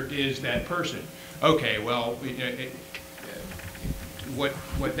director is that person. Okay, well,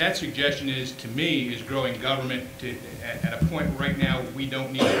 what that suggestion is to me is growing government at a point right now we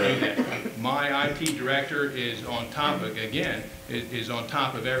don't need to do that. My IT director is on top of, again, is on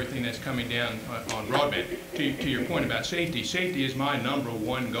top of everything that's coming down on broadband. To your point about safety, safety is my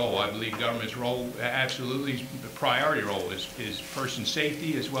 #1 goal. I believe government's role, absolutely the priority role is person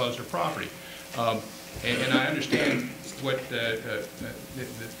safety as well as their property. And I understand what the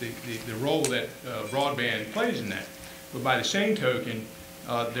role that broadband plays in that. But by the same token,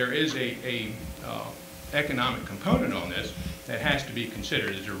 there is a economic component on this that has to be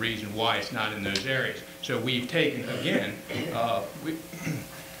considered as a reason why it's not in those areas. So we've taken, again,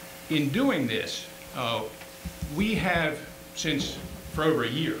 in doing this, we have, for over a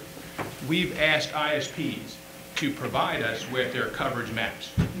year, we've asked ISPs to provide us with their coverage maps.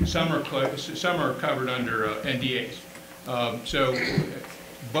 Some are covered under NDAs. So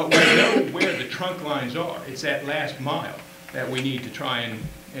but we know where the trunk lines are. It's that last mile that we need to try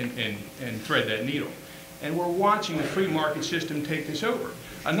and thread that needle. And we're watching the free market system take this over.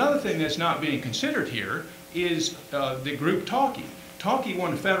 Another thing that's not being considered here is the group Talkie. Talkie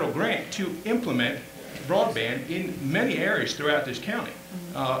won a federal grant to implement broadband in many areas throughout this county.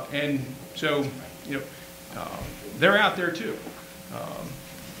 And so, they're out there too.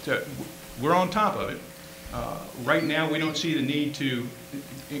 So we're on top of it. Right now, we don't see the need to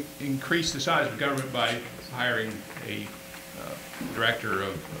increase the size of government by hiring a director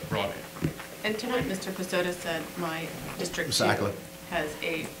of broadband. And tonight, Mr. Casoda said my district Exactly. has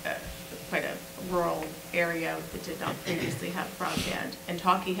quite a rural area that did not previously have broadband, and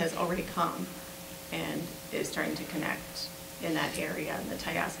Talkie has already come and is starting to connect in that area, in the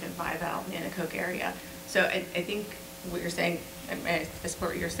Tyasca, Vival, Nanacoke area. So I think what you're saying, I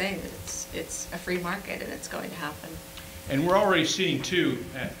support what you're saying, that it's a free market and it's going to happen. And we're already seeing too,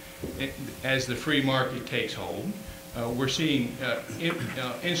 as the free market takes hold, we're seeing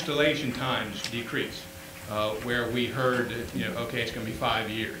installation times decrease. Where we heard, okay, it's going to be 5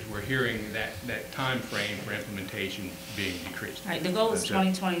 years. We're hearing that time frame for implementation being decreased. Right, the goal is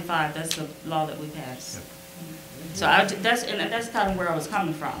 2025. That's the law that we passed. Yep. So that's kind of where I was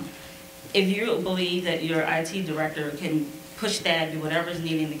coming from. If you believe that your IT director can push that, do whatever is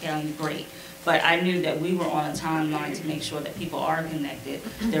needed in the county, great. But I knew that we were on a timeline to make sure that people are connected.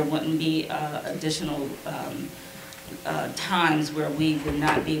 There wouldn't be additional times where we would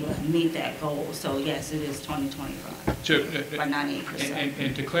not be able to meet that goal. So yes, it is 2025 so, by 98%.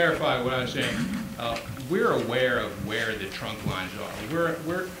 And to clarify what I was saying, we're aware of where the trunk lines are.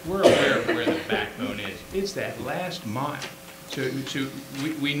 We're aware of where the backbone is. It's that last mile. So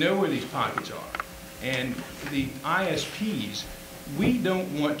we know where these pockets are. And the ISPs, we don't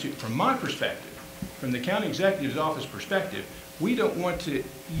want to, from my perspective, from the county executive's office perspective, we don't want to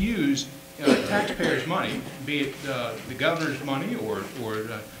use taxpayers' money, be it the governor's money or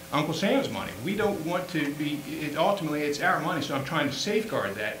Uncle Sam's money. We don't want to be, ultimately it's our money, so I'm trying to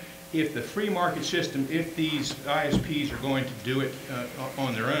safeguard that. If the free market system, if these ISPs are going to do it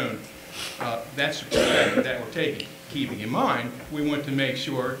on their own, that's the perspective that we're taking. Keeping in mind, we want to make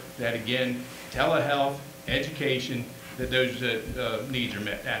sure that, again, telehealth, education, that those needs are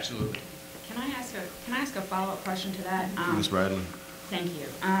met, absolutely. Can I ask a follow-up question to that? Ms. Bradley. Thank you.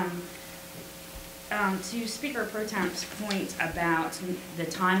 To Speaker Pro Temp's point about the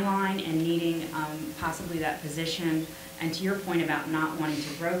timeline and needing possibly that position, and to your point about not wanting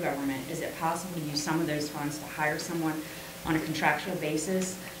to grow government, is it possible to use some of those funds to hire someone on a contractual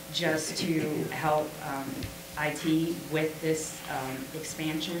basis just to help IT with this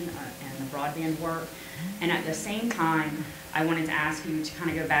expansion and the broadband work? And at the same time, I wanted to ask you to kind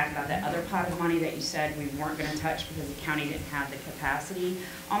of go back about that other pot of money that you said we weren't going to touch because the county didn't have the capacity.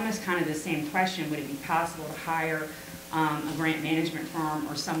 Almost kind of the same question, would it be possible to hire a grant management firm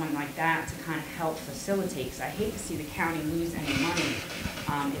or someone like that to kind of help facilitate? Because I hate to see the county lose any money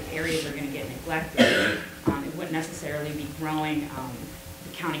if areas are going to get neglected. It wouldn't necessarily be growing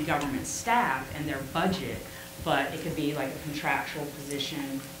the county government staff and their budget, but it could be like a contractual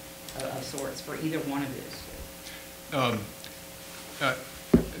position of sorts for either one of those.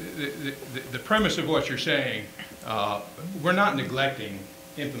 The premise of what you're saying, we're not neglecting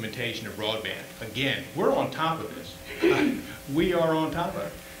implementation of broadband. Again, we're on top of this. We are on top of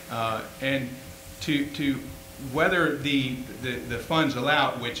it. And to whether the funds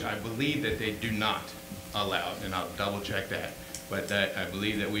allow, which I believe that they do not allow, and I'll double check that, but that I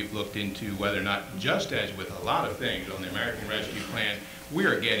believe that we've looked into whether or not, just as with a lot of things on the American Rescue Plan, we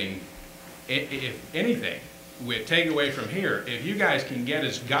are getting, if anything, we take away from here, if you guys can get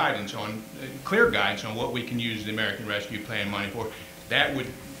us guidance on, clear guidance on what we can use the American Rescue Plan money for, that would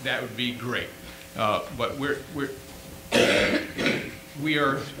be great. But we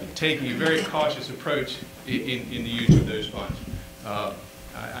are taking a very cautious approach in the use of those funds.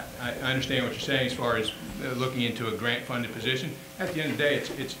 I understand what you're saying as far as looking into a grant-funded position. At the end of the day,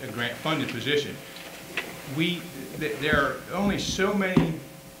 it's a grant-funded position. There are only so many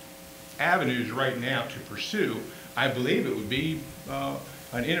avenues right now to pursue. I believe it would be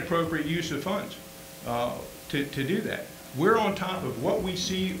an inappropriate use of funds to do that. We're on top of what we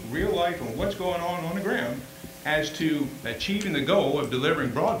see real life and what's going on the ground as to achieving the goal of delivering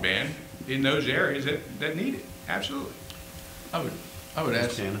broadband in those areas that need it. Absolutely. I would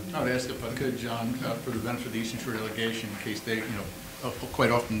ask if I could, John, for the benefit of the Eastern Shore delegation, in case they, quite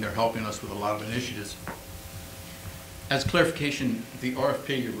often they're helping us with a lot of initiatives. As clarification, the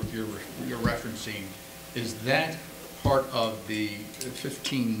RFP you're referencing, is that part of the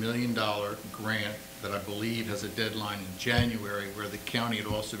 $15 million grant that I believe has a deadline in January, where the county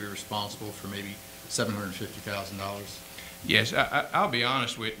would also be responsible for maybe $750,000? Yes, I'll be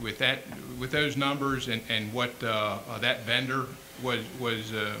honest with that, with those numbers and what that vendor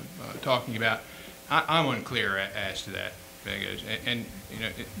was talking about. I'm unclear as to that, and you know,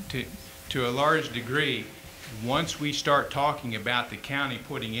 to a large degree, once we start talking about the county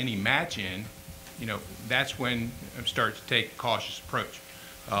putting any match in, you know, that's when I start to take a cautious approach,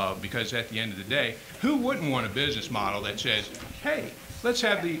 because at the end of the day, who wouldn't want a business model that says, hey, let's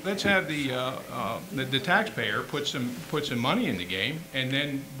have the taxpayer put some money in the game, and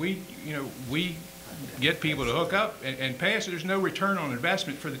then we get people to hook up and pay us. There's no return on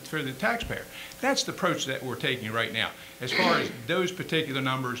investment for the taxpayer. That's the approach that we're taking right now. As far as those particular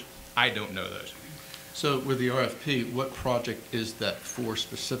numbers, I don't know those. So with the RFP, what project is that for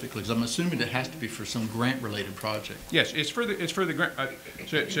specifically? Because I'm assuming it has to be for some grant-related project. Yes, it's for the grant.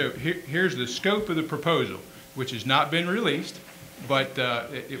 So here's the scope of the proposal, which has not been released, but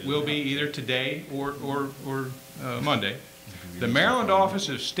it will be either today or Monday. The Maryland Office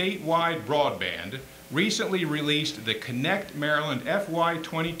of Statewide Broadband recently released the Connect Maryland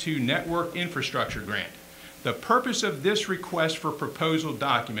FY22 Network Infrastructure Grant. The purpose of this request for proposal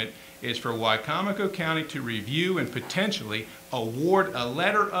document is for Wicomico County to review and potentially award a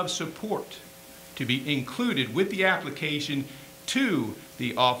letter of support to be included with the application to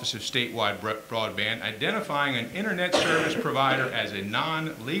the Office of Statewide Broadband, identifying an internet service provider as a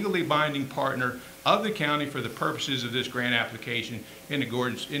non-legally binding partner of the county for the purposes of this grant application in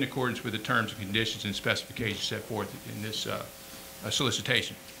accordance with the terms and conditions and specifications set forth in this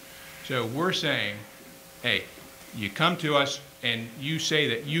solicitation. So we're saying, hey, you come to us and you say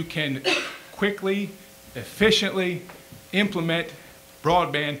that you can quickly, efficiently implement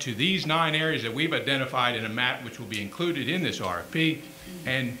broadband to these 9 areas that we've identified in a map which will be included in this RFP,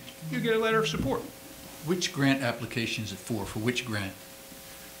 and you get a letter of support. Which grant application is it for? For which grant?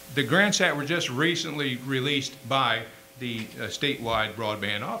 The grants that were just recently released by the statewide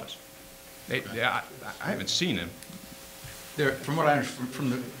broadband office. I haven't seen them. From what I understand,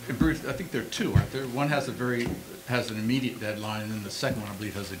 from Bruce, I think there are 2, aren't there? One has an immediate deadline, and then the second one, I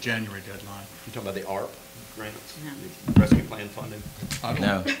believe, has a January deadline. You talking about the ARP grants? No. The rescue plan funding?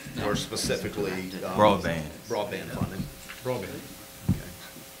 No. Or specifically Broadband. Broadband funding. Broadband. Okay.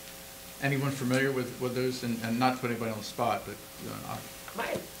 Anyone familiar with those? And not to put anybody on the spot, but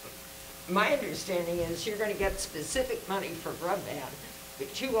my understanding is you're going to get specific money for broadband,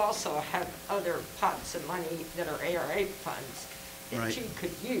 but you also have other pots of money that are ARA funds that you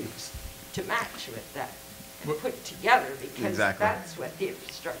could use to match with that and put together, because that's what the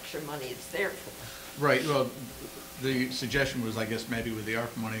infrastructure money is there for. Right. Well, the suggestion was, I guess, maybe with the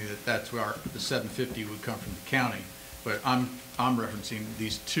ARPA money, that's where the $750 would come from the county. But I'm referencing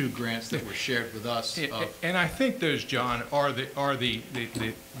these 2 grants that were shared with us. And I think those, John, are the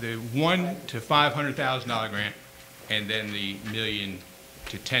 $1 to $500,000 grant, and then the $1 million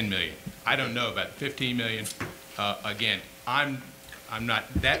to $10 million. I don't know about the $15 million. Again, I'm not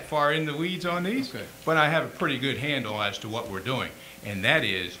that far in the weeds on these, but I have a pretty good handle as to what we're doing, and that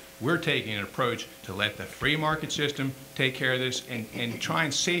is we're taking an approach to let the free market system take care of this and try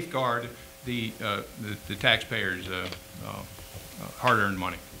and safeguard the taxpayers' hard-earned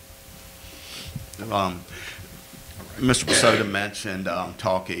money. Mr. Basoda mentioned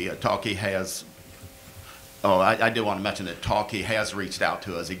Talkie. Talkie has, I do want to mention that Talkie has reached out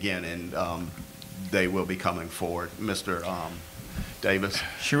to us again, and they will be coming forward. Mr. Davis?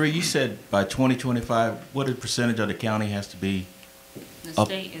 Cherie, you said by 2025, what the percentage of the county has to be? The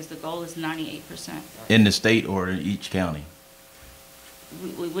state the goal is 98%. In the state or in each county?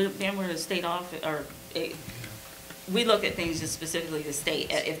 We're the state office, or we look at things just specifically the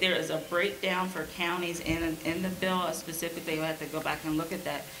state. If there is a breakdown for counties in the bill specifically, we'll have to go back and look at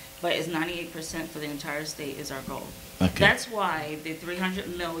that. But it's 98% for the entire state is our goal. Okay. That's why the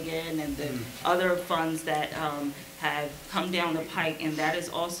 $300 million and the other funds that have come down the pike, and that is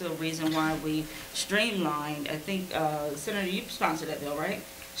also a reason why we streamlined, I think, Senator, you sponsored that bill, right?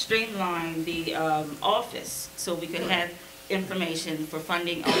 Streamlined the office so we could have information for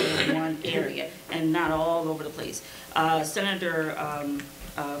funding only in one area and not all over the place. Senator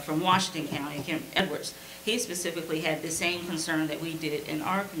from Washington County, Kim Edwards, he specifically had the same concern that we did in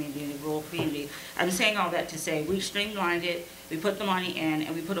our community, the rural community. I'm saying all that to say we streamlined it, we put the money in,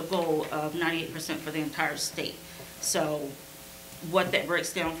 and we put a goal of 98% for the entire state. So what that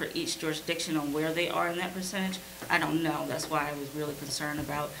breaks down for each jurisdiction on where they are in that percentage, I don't know. That's why I was really concerned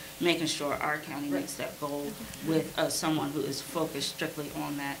about making sure our county makes that goal with someone who is focused strictly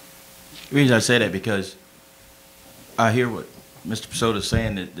on that. The reason I say that because I hear what Mr. Psoda is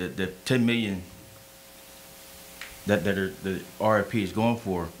saying, that the 10 million that the RFP is going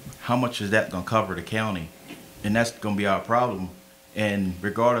for, how much is that going to cover the county? And that's going to be our problem. And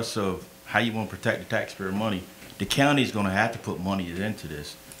regardless of how you want to protect the taxpayer money, the county is going to have to put money into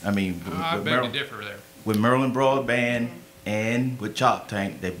this. I mean, I beg to differ there. With Maryland Broadband and with Chop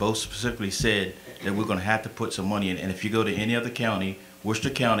Tank, they both specifically said that we're going to have to put some money in. And if you go to any other county,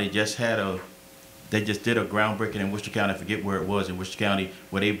 Worcester County just they just did a groundbreaking in Worcester County. I forget where it was in Worcester County,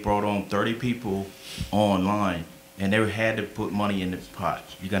 where they brought on 30 people online, and they had to put money in the pot.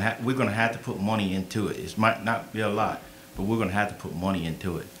 We're gonna have to put money into it. It might not be a lot, but we're gonna have to put money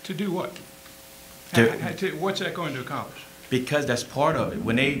into it. To do what? What's that going to accomplish? Because that's part of it.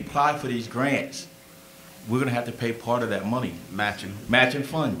 When they apply for these grants, we're gonna have to pay part of that money. Matching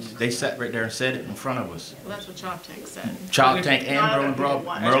funds. They sat right there and said it in front of us. Well, that's what Chop Tank said. Chop Tank and Maryland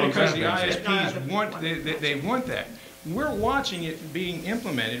Broadband. Because the ISPs they want that. We're watching it being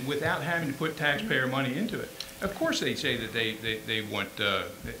implemented without having to put taxpayer money into it. Of course, they say that they want that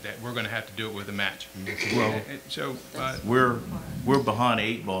we're going to have to do it with a match. Well, so we're behind the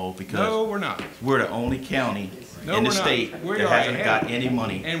 8 ball because no, we're not. We're the only county in the state that hasn't got any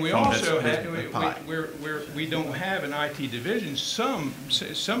money. And we from also this pot. we don't have an IT division. Some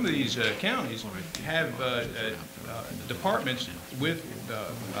of these counties have departments with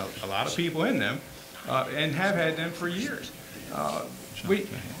a lot of people in them, and have had them for years. I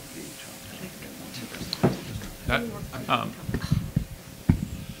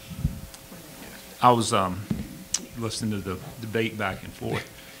was listening to the debate back and forth.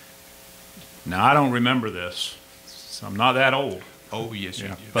 Now, I don't remember this, so I'm not that old. Oh, yes, you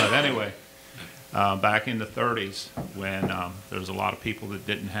do. But anyway, back in the 30s, when there was a lot of people that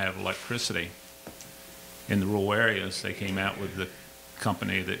didn't have electricity in the rural areas, they came out with the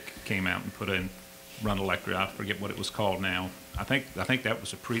company that came out and run electric. I forget what it was called now. I think that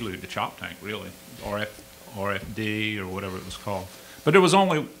was a prelude to Chop Tank, really, RFD or whatever it was called. But there was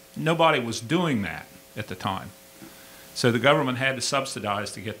nobody was doing that at the time. So the government had to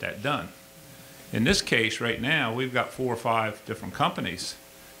subsidize to get that done. In this case right now, we've got 4 or 5 different companies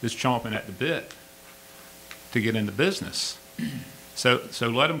that's chomping at the bit to get into business. So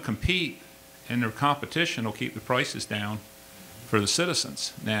let them compete, and their competition will keep the prices down for the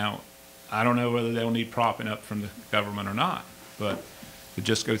citizens. Now, I don't know whether they'll need propping up from the government or not, but to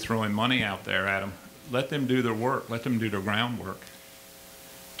just go throwing money out there at them, let them do their work, let them do their groundwork,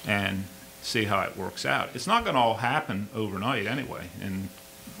 and see how it works out. It's not going to all happen overnight anyway. And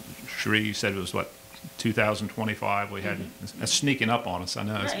Sheree, you said it was, what, 2025? We had that's sneaking up on us. I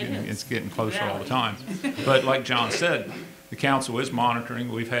know it's getting closer all the time. But like John said, the council is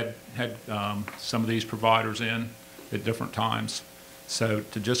monitoring. We've had some of these providers in at different times. So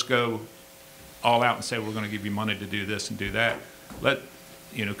to just go all out and say we're going to give you money to do this and do that,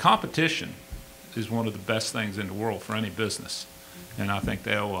 competition is one of the best things in the world for any business, and I think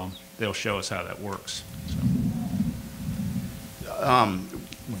they'll show us how that works. So.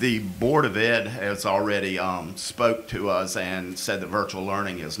 The Board of Ed has already spoke to us and said that virtual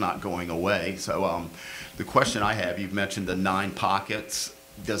learning is not going away. So the question I have, you've mentioned the 9 pockets.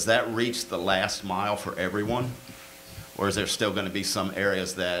 Does that reach the last mile for everyone? Or is there still going to be some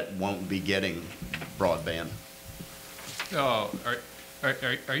areas that won't be getting broadband? Oh,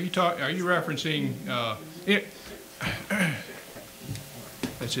 are you referencing it?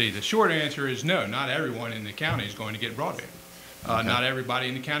 Let's see. The short answer is no. Not everyone in the county is going to get broadband. Okay. Not everybody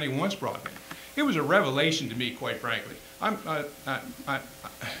in the county wants broadband. It was a revelation to me, quite frankly. I'm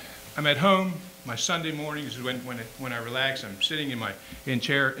at home. My Sunday mornings is when I relax. I'm sitting in my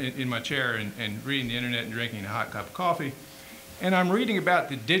chair and reading the internet and drinking a hot cup of coffee, and I'm reading about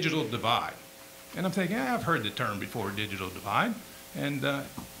the digital divide. And I'm thinking, I've heard the term before, digital divide. And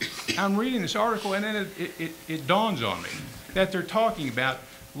I'm reading this article, and then it dawns on me that they're talking about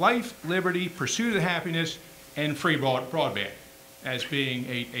life, liberty, pursuit of happiness, and free broadband as being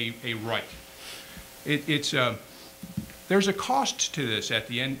a right. There's a cost to this at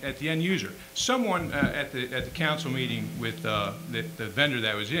the end user. Someone at the council meeting with the vendor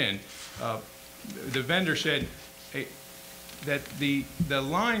that was in, the vendor said that the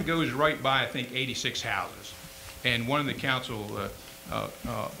line goes right by, I think, 86 houses, and one of the council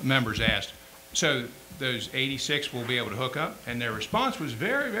members asked, so those 86 will be able to hook up? And their response was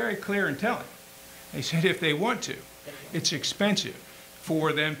very, very clear and telling. They said if they want to. It's expensive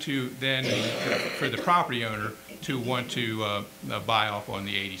for them to then, for the property owner to want to buy off on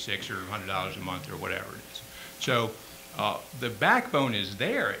the 86 or $100 a month or whatever it is. So the backbone is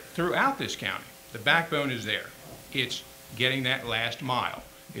there throughout this county. The backbone is there. It's getting that last mile.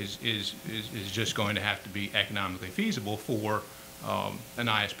 is just going to have to be economically feasible for an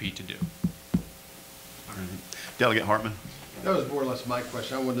ISP to do. Delegate Hartman. That was more or less my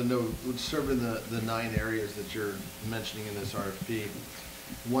question. I wanted to know, serving the 9 areas that you're mentioning in this RFP,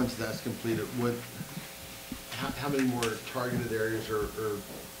 once that's completed, how many more targeted areas or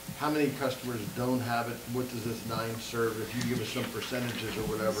how many customers don't have it? What does this 9 serve? If you give us some percentages or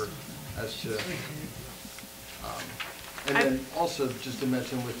whatever as to, and then also just to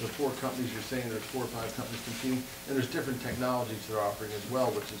mention with the 4 companies, you're saying there's 4 or 5 companies competing, and there's different technologies they're offering as well,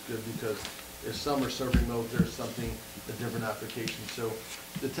 which is good because if some are serving those, there's something, a different application. So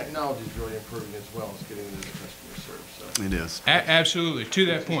the technology is really improving as well as getting into the customer served. So it is. Absolutely. To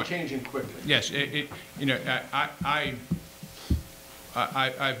that point. It's changing quickly. Yes. You know,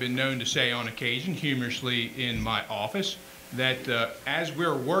 I've been known to say on occasion, humorously in my office, that as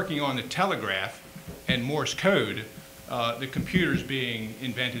we're working on the telegraph and Morse code, the computers being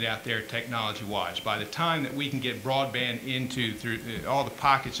invented out there technology-wise. By the time that we can get broadband into through all the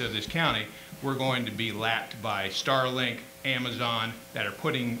pockets of this county, we're going to be lapped by Starlink, Amazon, that are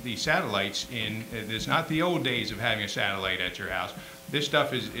putting these satellites in. It's not the old days of having a satellite at your house. This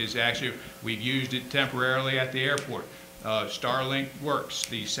stuff is actually, we've used it temporarily at the airport. Starlink works.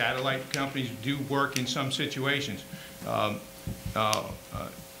 The satellite companies do work in some situations.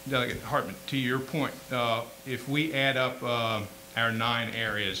 Delegate Hartman, to your point, if we add up our 9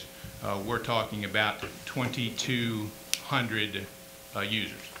 areas, we're talking about 2,200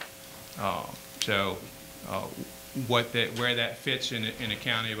 users. So where that fits in a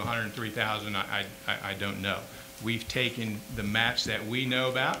county of 103,000, I don't know. We've taken the maps that we know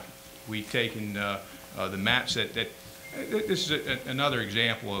about. We've taken the maps that this is another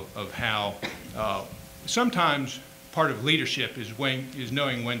example of how sometimes part of leadership is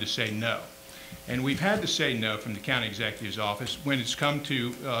knowing when to say no. And we've had to say no from the county executive's office when it's come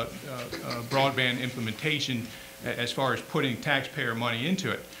to broadband implementation as far as putting taxpayer money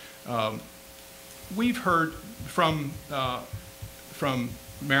into it. We've heard from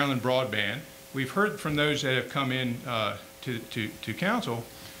Maryland Broadband, we've heard from those that have come in to council,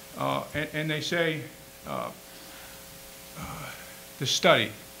 and they say, the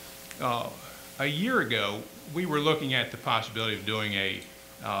study, a year ago, we were looking at the possibility of doing a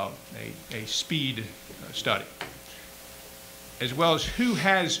speed study, as well as who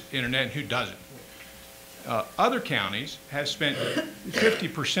has internet and who doesn't. Other counties have spent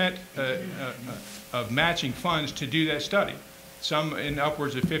 50% of matching funds to do that study, some in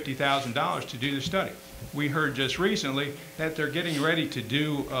upwards of $50,000 to do the study. We heard just recently that they're getting ready to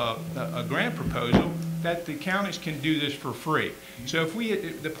do a grant proposal that the counties can do this for free. So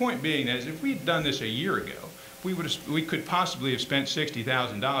if the point being is, if we had done this a year ago, we could possibly have spent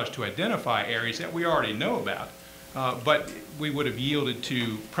 $60,000 to identify areas that we already know about, but we would have yielded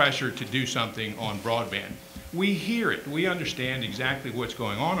to pressure to do something on broadband. We hear it. We understand exactly what's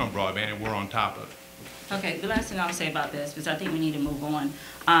going on broadband, and we're on top of it. Okay, the last thing I'll say about this, because I think we need to move on,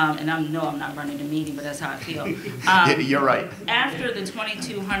 and I know I'm not running the meeting, but that's how I feel. You're right. After the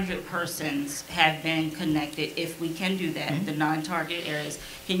 2,200 persons have been connected, if we can do that, the 9 target areas,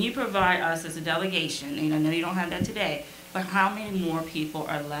 can you provide us as a delegation, and I know you don't have that today, but how many more people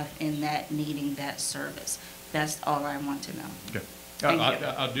are left in that needing that service? That's all I want to know. Okay. Thank you.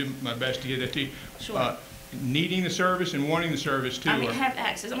 I'll do my best to get that to you. Sure. Needing the service and wanting the service too. I mean, have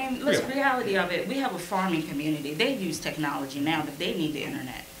access. I mean, let's reality of it. We have a farming community. They use technology now, but they need the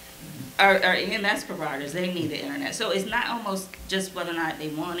internet. Our EMS providers, they need the internet. So it's not almost just whether or not they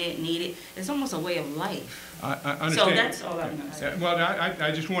want it, need it. It's almost a way of life. I understand. So that's all I'm going to say. Well,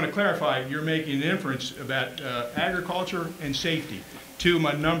 I just want to clarify. You're making an inference about agriculture and safety, 2 of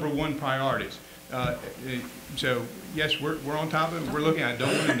my #1 priorities. So yes, we're on top of it. We're looking at it.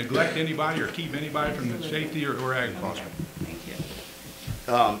 Don't want to neglect anybody or keep anybody from the safety or agriculture. Thank you.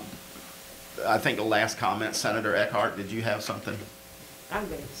 I think the last comment, Senator Eckhart, did you have something? I'm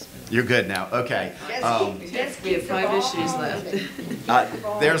good. You're good now. Okay. We have 5 issues left.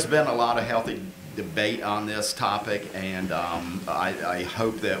 There's been a lot of healthy debate on this topic, and I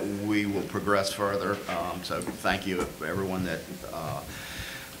hope that we will progress further. So thank you, everyone that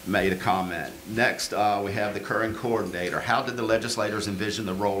made a comment. Next, we have the current coordinator. How did the legislators envision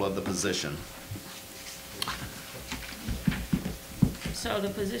the role of the position? So the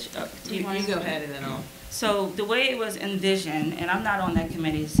position, You go ahead and then I'll. So the way it was envisioned, and I'm not on that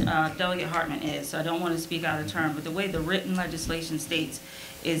committee, Delegate Hartman is, so I don't want to speak out of turn, but the way the written legislation states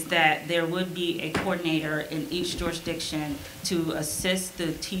is that there would be a coordinator in each jurisdiction to assist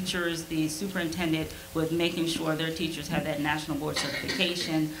the teachers, the superintendent, with making sure their teachers have that national board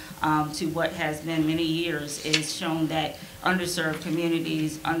certification. To what has been many years is shown that underserved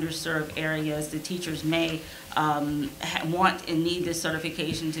communities, underserved areas, the teachers may want and need this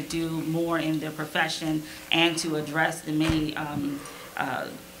certification to do more in their profession and to address the many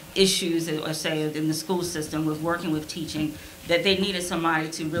issues, or say, in the school system with working with teaching, that they needed somebody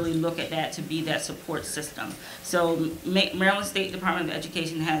to really look at that, to be that support system. So Maryland State Department of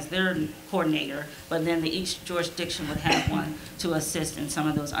Education has their coordinator, but then each jurisdiction would have one to assist in some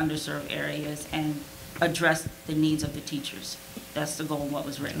of those underserved areas and address the needs of the teachers. That's the goal of what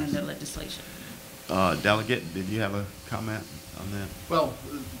was written in the legislation. Delegate, did you have a comment on that? Well,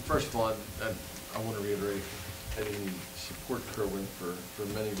 first of all, I want to reiterate, I didn't support Kerwin for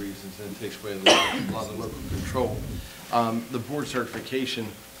many reasons, and it takes away a lot of local control. The board certification,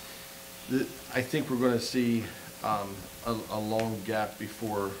 I think we're going to see a long gap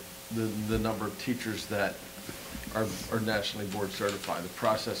before the number of teachers that are nationally board certified. The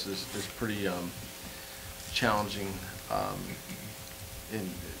process is pretty challenging.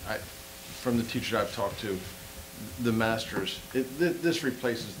 From the teachers I've talked to, the master's, this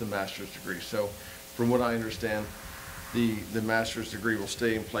replaces the master's degree. So from what I understand, the master's degree will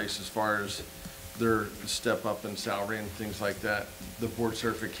stay in place as far as their step up in salary and things like that. The board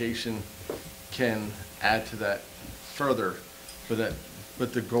certification can add to that further,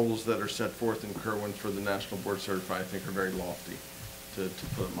 but the goals that are set forth in Kerwin for the National Board Certified, I think, are very lofty, to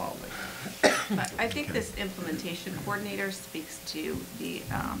put it mildly. I think this implementation coordinator speaks to the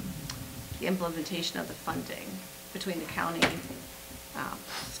implementation of the funding between the county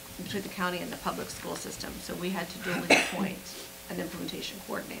and the public school system. So we had to duly appoint an implementation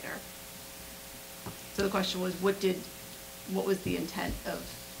coordinator. So the question was, what was the intent of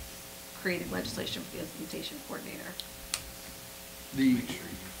creating legislation for the implementation coordinator?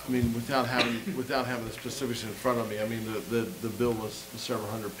 I mean, without having the specifics in front of me, I mean, the bill was several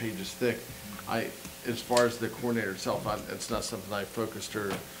hundred pages thick. As far as the coordinator itself, it's not something I focused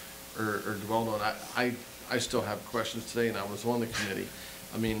or dwelled on. I still have questions today, and I was on the committee.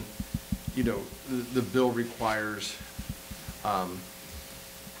 I mean, you know, the bill requires,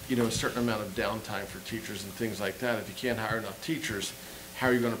 you know, a certain amount of downtime for teachers and things like that. If you can't hire enough teachers, how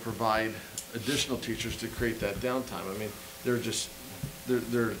are you going to provide additional teachers to create that downtime? I mean, there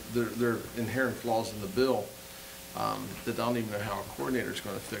are inherent flaws in the bill that I don't even know how a coordinator is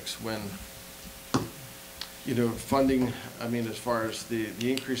going to fix when, you know, funding, I mean, as far as the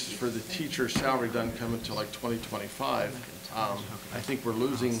increases for the teacher salary doesn't come until like 2025. I think we're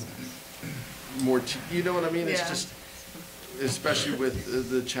losing more, you know what I mean? It's just, especially with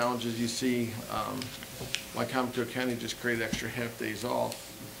the challenges you see, Wicomico County just created extra half days off.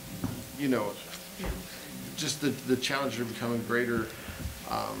 You know, just the challenges are becoming greater.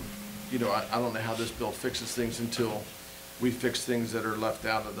 You know, I don't know how this bill fixes things until we fix things that are left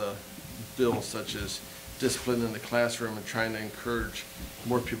out of the bill, such as discipline in the classroom and trying to encourage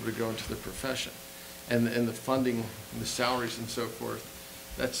more people to go into the profession. And the funding, the salaries and so forth,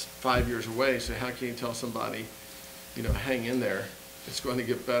 that's 5 years away. So how can you tell somebody, you know, hang in there, it's going to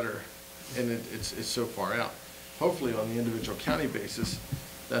get better, and it's so far out. Hopefully on the individual county basis,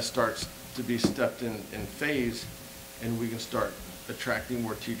 that starts to be stepped in phase, and we can start attracting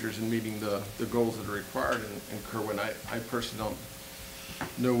more teachers and meeting the goals that are required in Kerwin. I personally don't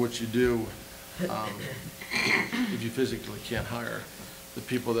know what you do if you physically can't hire the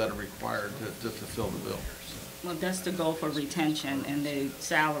people that are required to fulfill the bill. Well, that's the goal for retention, and the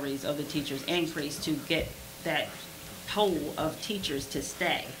salaries of the teachers increase to get that pool of teachers to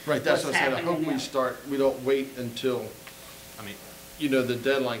stay. Right, that's what I said. I hope we don't wait until, I mean, you know, the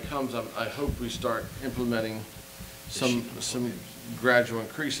deadline comes. I hope we start implementing some gradual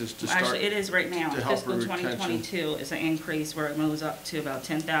increases to start. Actually, it is right now. To help Fiscal 2022 is an increase where it moves up to about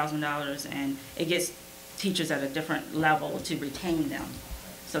 $10,000, and it gets teachers at a different level to retain them.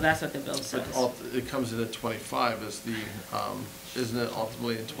 So that's what the bill says. But it comes in at 25 as the, isn't it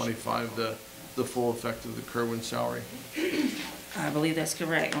ultimately at 25 the full effect of the Kerwin salary? I believe that's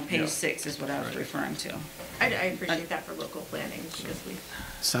correct. On page 6 is what I was referring to. I appreciate that for local planning, because we.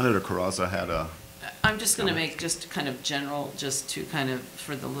 Senator Carrazza had a. I'm just going to make just kind of general, just to kind of,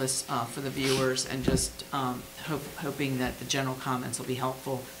 for the list, for the viewers, and just hoping that the general comments will be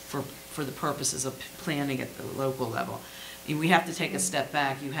helpful for the purposes of planning at the local level. I mean, we have to take a step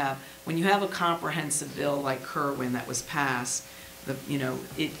back. When you have a comprehensive bill like Kerwin that was passed,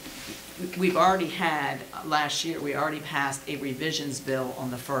 we've already had, last year, we already passed a revisions bill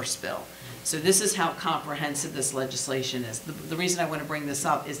on the first bill. So this is how comprehensive this legislation is. The reason I want to bring this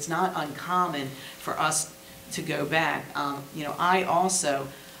up, it's not uncommon for us to go back. I also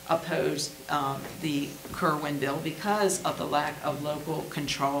opposed the Kerwin bill because of the lack of local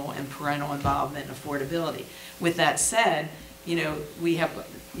control and parental involvement and affordability. With that said,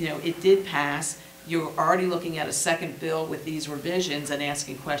 it did pass. You're already looking at a second bill with these revisions and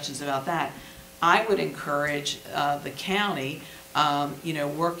asking questions about that. I would encourage the county,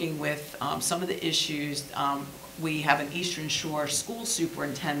 working with some of the issues. We have an Eastern Shore School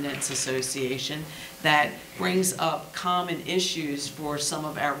Superintendents Association that brings up common issues for some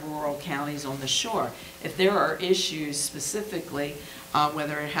of our rural counties on the shore. If there are issues specifically,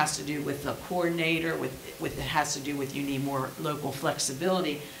 whether it has to do with the coordinator, it has to do with you need more local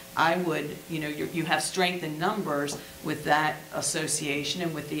flexibility, I would, you have strength in numbers with that association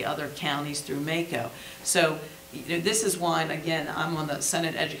and with the other counties through MACO. So this is one, again, I'm on the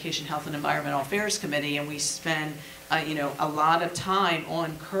Senate Education, Health, and Environmental Affairs Committee, and we spend, a lot of time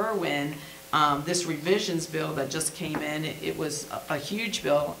on Kerwin. This revisions bill that just came in, it was a huge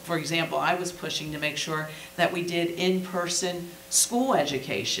bill. For example, I was pushing to make sure that we did in-person school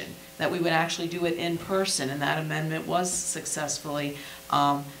education, that we would actually do it in person, and that amendment was successfully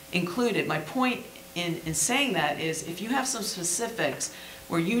included. My point in saying that is if you have some specifics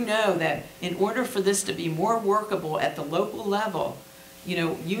where you know that in order for this to be more workable at the local level,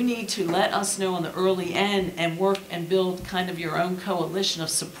 you need to let us know on the early end and work and build kind of your own coalition of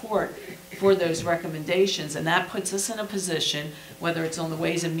support for those recommendations. And that puts us in a position, whether it's on the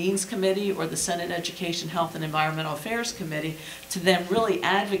Ways and Means Committee or the Senate Education, Health, and Environmental Affairs Committee, to then really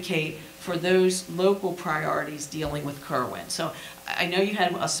advocate for those local priorities dealing with Kerwin. So I know you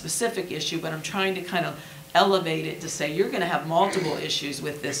had a specific issue, but I'm trying to kind of elevate it to say you're going to have multiple issues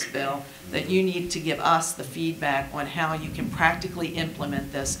with this bill, that you need to give us the feedback on how you can practically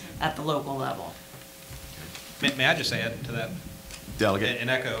implement this at the local level. May I just add to that? Delegate. And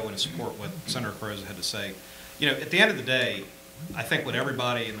echo and support what Senator Cruz had to say. At the end of the day, I think what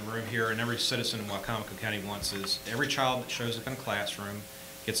everybody in the room here and every citizen in Wicomico County wants is every child that shows up in a classroom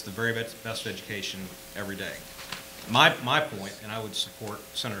gets the very best education every day. My point, and I would support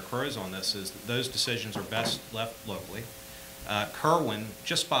Senator Cruz on this, is that those decisions are best left locally. Kerwin,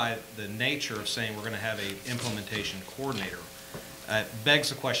 just by the nature of saying we're going to have an implementation coordinator, begs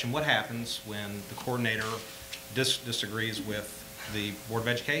the question, what happens when the coordinator disagrees with the Board of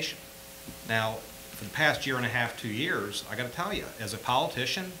Education? Now, for the past year and a half, 2 years, I got to tell you, as a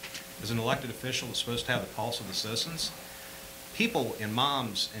politician, as an elected official that's supposed to have the pulse of the citizens, people and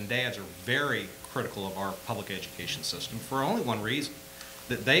moms and dads are very critical of our public education system for only one reason,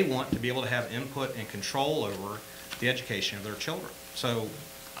 that they want to be able to have input and control over the education of their children. So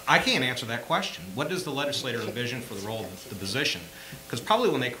I can't answer that question. What does the legislator envision for the role of the position? Because probably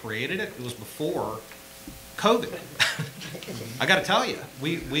when they created it, it was before COVID. I got to tell you,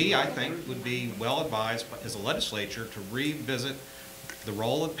 we I think would be well advised as a legislature to revisit the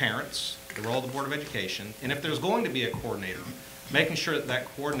role of parents, the role of the Board of Education, and if there's going to be a coordinator, making sure that that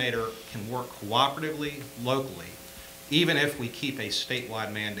coordinator can work cooperatively locally, even if we keep a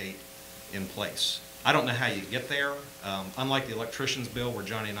statewide mandate in place. I don't know how you get there. Unlike the electricians bill where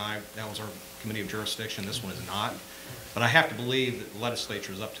Johnny and I, that was our committee of jurisdiction, this one is not. But I have to believe that the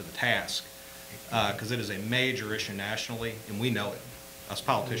legislature is up to the task because it is a major issue nationally, and we know it. Us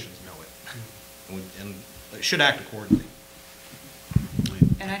politicians know it. And it should act accordingly.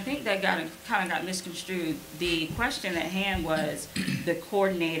 And I think that kind of got misconstrued. The question at hand was the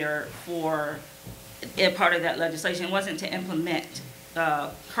coordinator for a part of that legislation. It wasn't to implement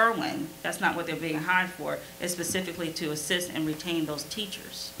Kerwin. That's not what they're being hired for. It's specifically to assist and retain those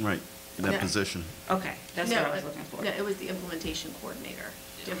teachers. Right, in that position. Okay, that's what I was looking for. No, it was the implementation coordinator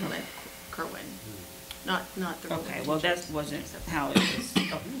to implement Kerwin, not the. Okay, well, that wasn't how it was.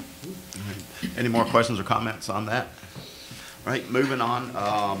 Oh. Any more questions or comments on that? Right, moving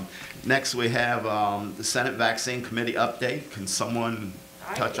on. Next, we have the Senate Vaccine Committee update. Can someone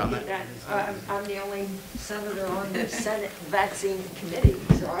touch on that? I'm the only senator on the Senate Vaccine Committee,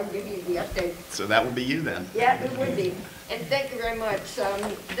 so I'll give you the update. So that would be you then. Yeah, it would be. And thank you very much.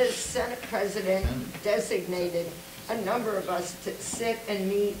 The Senate President designated a number of us to sit and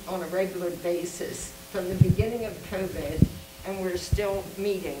meet on a regular basis from the beginning of COVID, and we're still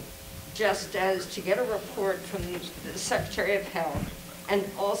meeting, just as to get a report from the Secretary of Health and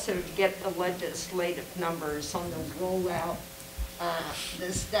also to get the legislative numbers on the rollout,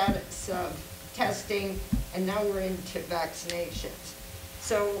 the status of testing, and now we're into vaccinations.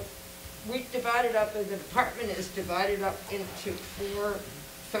 So we divided up, the department is divided up into 4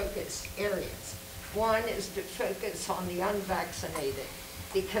 focus areas. One is to focus on the unvaccinated,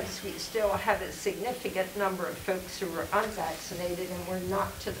 because we still have a significant number of folks who are unvaccinated and we're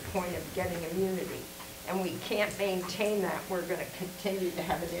not to the point of getting immunity. And we can't maintain that. We're going to continue to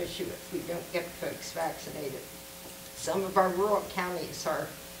have an issue if we don't get folks vaccinated. Some of our rural counties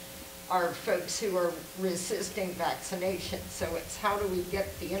are folks who are resisting vaccination. So it's how do we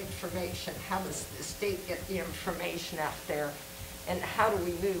get the information? How does the state get the information out there? And how do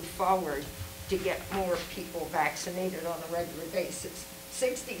we move forward to get more people vaccinated on a regular basis?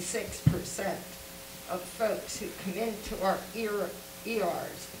 66% of folks who come into our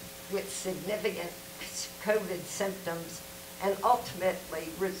ERs with significant COVID symptoms and ultimately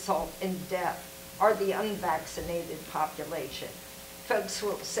result in death are the unvaccinated population. Folks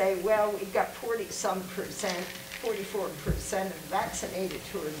will say, well, we've got 44% of vaccinated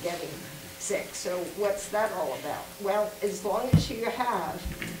who are getting sick, so what's that all about? Well, as long as you have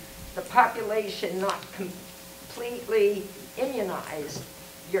the population not completely immunized,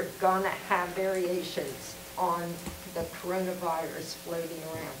 you're going to have variations on the coronavirus floating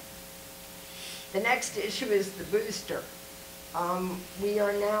around. The next issue is the booster.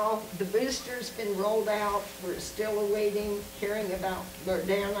 The booster's been rolled out. We're still awaiting hearing about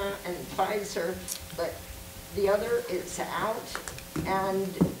Moderna and Pfizer, but the other is out,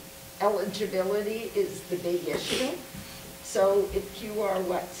 and eligibility is the big issue. So if you are,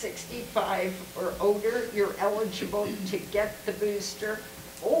 65 or older, you're eligible to get the booster,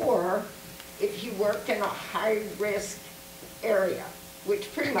 or if you work in a high-risk area,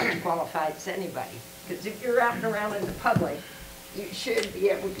 which pretty much qualifies anybody. Because if you're out and around in the public, you should be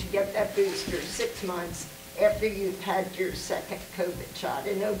able to get that booster 6 months after you've had your second COVID shot.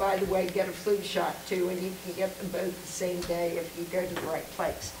 And oh, by the way, get a flu shot too, and you can get them both the same day if you go to the right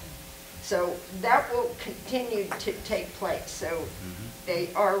place. So that will continue to take place. So they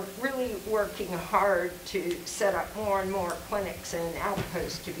are really working hard to set up more and more clinics and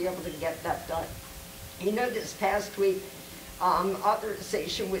outposts to be able to get that done. You know, this past week,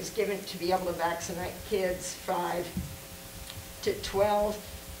 authorization was given to be able to vaccinate kids 5 to 12,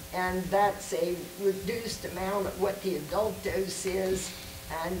 and that's a reduced amount of what the adult dose is,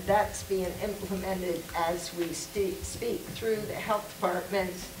 and that's being implemented as we speak through the health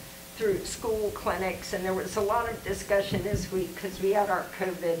departments, through school clinics, and there was a lot of discussion this week because we had our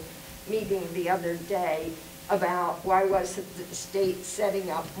COVID meeting the other day about why wasn't the state setting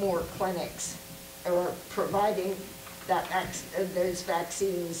up more clinics or providing those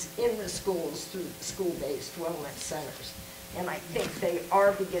vaccines in the schools through school-based wellness centers. And I think they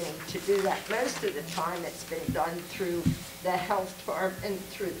are beginning to do that. Most of the time it's been done through the health department and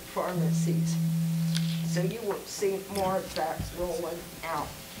through the pharmacies. So you will see more of that rolling out.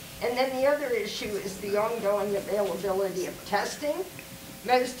 And then the other issue is the ongoing availability of testing.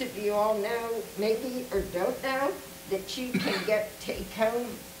 Most of you all know, maybe or don't know, that you can get take-home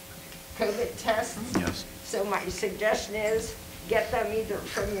COVID tests. Yes. So my suggestion is get them either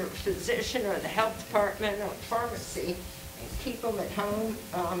from your physician or the health department or pharmacy and keep them at home.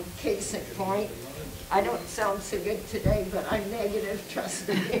 Case in point, I don't sound so good today, but I'm negative, trust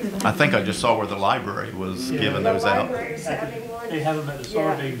me. I think I just saw where the library was giving those out. The library's having one. They have them at the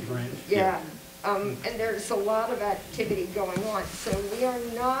Sarbanes branch. Yeah, and there's a lot of activity going on. So we are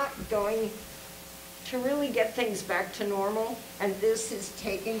not going to really get things back to normal, and this is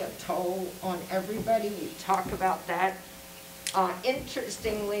taking a toll on everybody. You talk about that.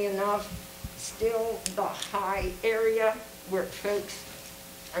 Interestingly enough, still the high area where folks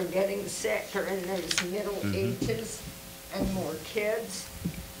are getting sick are in those middle ages and more kids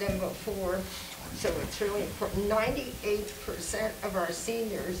than before. So it's really important. 98% of our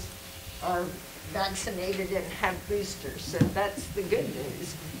seniors are vaccinated and have boosters, so that's the good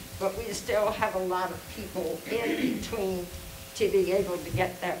news. But we still have a lot of people in between to be able to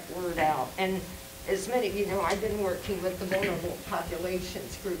get that word out. And as many of you know, I've been working with the vulnerable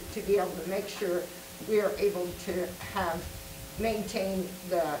populations group to be able to make sure we are able to maintain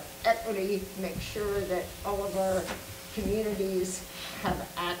the equity, make sure that all of our communities have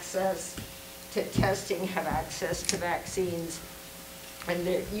access to testing, have access to vaccines, and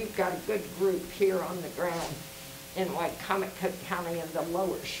that you've got a good group here on the ground in Wicomico County and the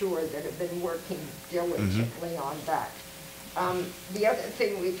Lower Shore that have been working diligently on that. The other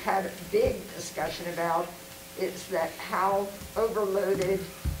thing we've had a big discussion about is that how overloaded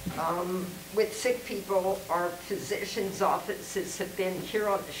with sick people our physicians' offices have been here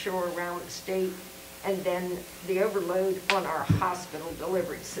on the shore around the state And then the overload on our hospital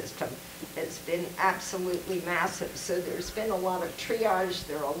delivery system has been absolutely massive. So there's been a lot of triage.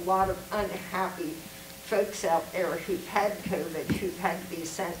 There are a lot of unhappy folks out there who've had COVID, who've had to be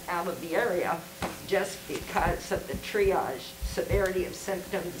sent out of the area just because of the triage, severity of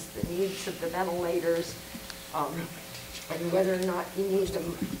symptoms, the needs of the ventilators, and whether or not you need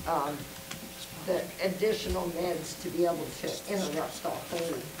them, the additional meds to be able to interrupt the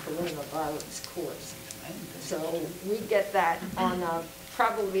whole coronavirus course. So we get that on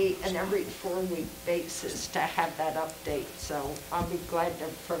probably an every 4-week basis to have that update. So I'll be glad to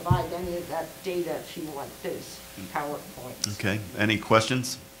provide any of that data if you want those PowerPoints. Okay, any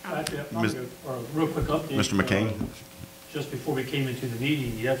questions? Actually, I'll give a real quick update. Mr. McCain? Just before we came into the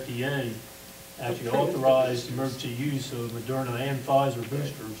meeting, the FDA actually authorized emergency use of Moderna and Pfizer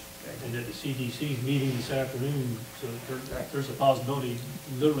boosters, and at the CDC's meeting this afternoon, so there's a possibility,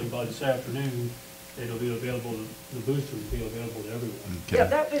 literally by this afternoon, it'll be available, the boosters will be available to everyone. Okay. Yeah,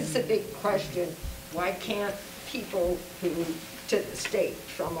 that was the big question. Why can't people who, to the state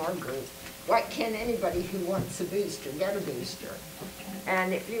from our group, why can't anybody who wants a booster get a booster?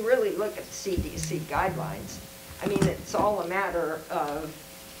 And if you really look at the CDC guidelines, I mean, it's all a matter of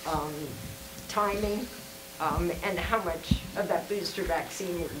timing and how much of that booster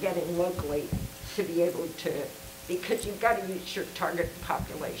vaccine you're getting locally to be able to, because you've got to use your target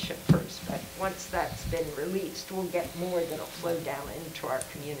population first. But once that's been released, we'll get more that'll flow down into our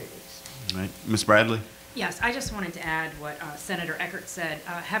communities. All right, Ms. Bradley? Yes, I just wanted to add what Senator Eckert said.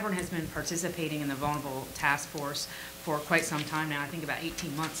 Hebron has been participating in the Vulnerable Task Force for quite some time now, I think about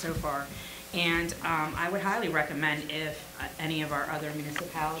 18 months so far. And I would highly recommend if any of our other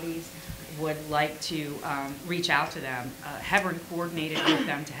municipalities would like to reach out to them. Hebron coordinated with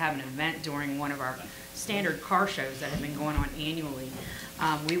them to have an event during one of our standard car shows that have been going on annually.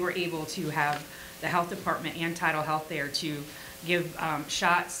 We were able to have the health department and Tidal Health there to give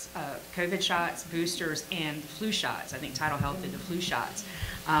shots, COVID shots, boosters, and flu shots. I think Tidal Health did the flu shots.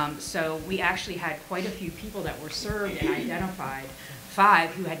 So we actually had quite a few people that were served and identified, 5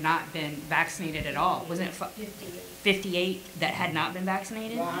 who had not been vaccinated at all. Wasn't it 58 that had not been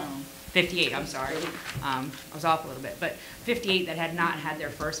vaccinated? Wow. 58, I'm sorry. I was off a little bit, but 58 that had not had their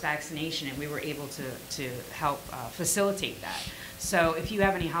first vaccination, and we were able to help facilitate that. So if you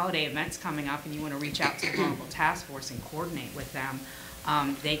have any holiday events coming up and you want to reach out to the Vulnerable Task Force and coordinate with them,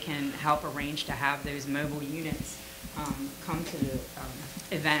 they can help arrange to have those mobile units come to the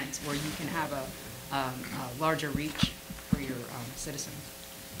event where you can have a larger reach for your citizens.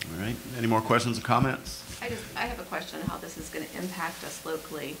 All right, any more questions or comments? I have a question on how this is going to impact us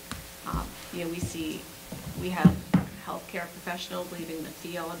locally. You know, we have healthcare professionals leaving the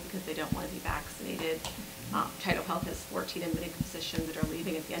field because they don't want to be vaccinated. Tidal Health has 14 admitted physicians that are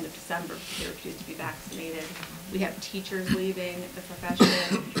leaving at the end of December because they refuse to be vaccinated. We have teachers leaving the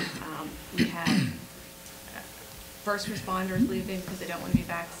profession. We have first responders leaving because they don't want to be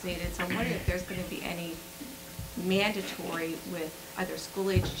vaccinated. So I'm wondering if there's going to be any mandatory with either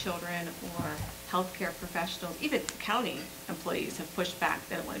school-age children or healthcare professionals. Even county employees have pushed back;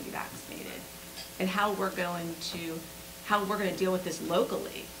 they don't want to be vaccinated. And how we're going to deal with this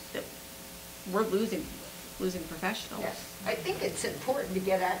locally, that we're losing professionals. Yes, I think it's important to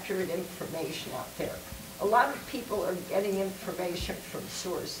get accurate information out there. A lot of people are getting information from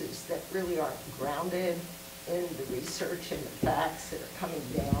sources that really aren't grounded in the research and the facts that are coming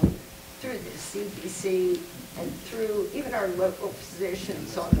down through the CDC and through even our local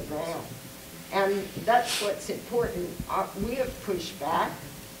physicians on the ground. And that's what's important. We have pushed back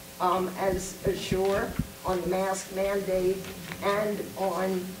as Assure on the mask mandate and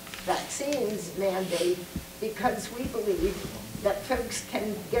on vaccines mandate because we believe that folks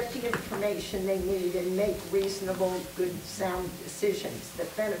can get the information they need and make reasonable, good, sound decisions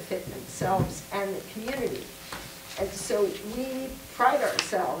that benefit themselves and the community. And so we pride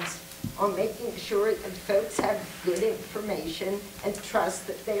ourselves on making sure that folks have good information and trust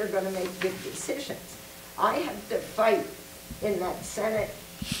that they are going to make good decisions. I have to fight in that Senate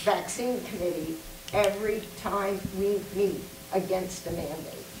vaccine committee every time we meet against a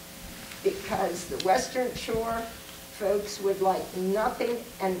mandate because the Western Shore folks would like nothing,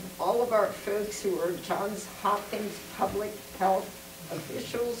 and all of our folks who are Johns Hopkins public health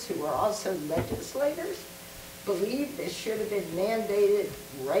officials who are also legislators believe this should have been mandated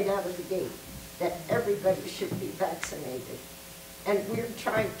right out of the gate, that everybody should be vaccinated. And we're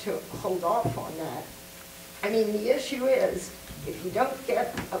trying to hold off on that. I mean, the issue is, if you don't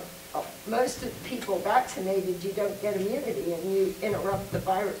get most of the people vaccinated, you don't get immunity and you interrupt the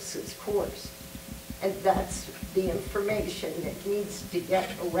virus's course. And that's the information that needs to get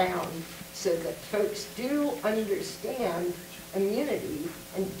around so that folks do understand immunity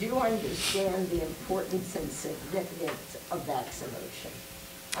and do understand the importance and significance of vaccination.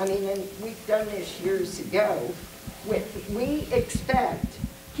 I mean, and we've done this years ago. We expect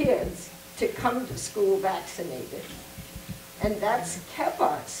kids to come to school vaccinated. And that's kept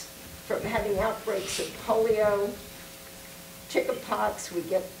us from having outbreaks of polio, chickenpox, we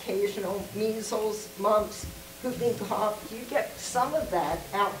get occasional measles, mumps, whooping cough. You get some of that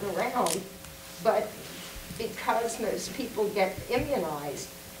out and around, but because most people get immunized,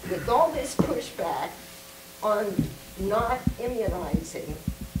 with all this pushback on not immunizing,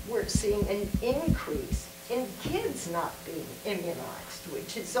 we're seeing an increase in kids not being immunized,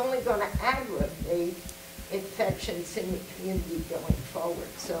 which is only going to aggravate infections in the community going forward.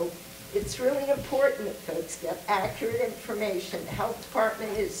 So it's really important that folks get accurate information. The health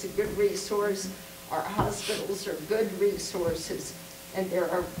department is a good resource. Our hospitals are good resources. And there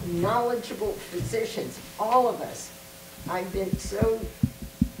are knowledgeable physicians, all of us. I've been so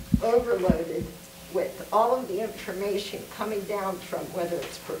overloaded with all of the information coming down from whether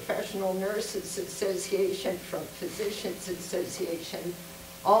it's Professional Nurses Association, from Physicians Association,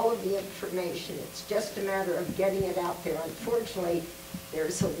 all of the information. It's just a matter of getting it out there. Unfortunately,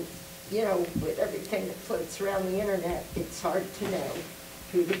 there's a, you know, with everything that floats around the internet, it's hard to know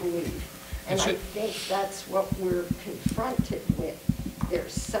who to believe. And I think that's what we're confronted with.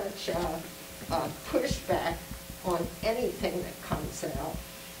 There's such a pushback on anything that comes out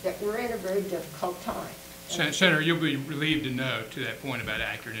that we're in a very difficult time. Senator, you'll be relieved to know, to that point about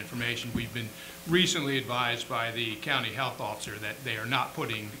accurate information, we've been recently advised by the county health officer that they are not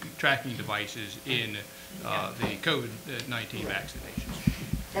putting tracking devices in the COVID-19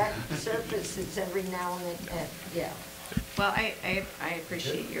 vaccinations. That surfaces every now and then, yeah. Well, I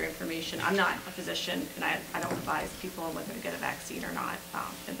appreciate your information. I'm not a physician, and I don't advise people on whether to get a vaccine or not,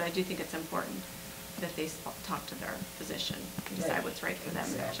 but I do think it's important that they talk to their physician and decide what's right for them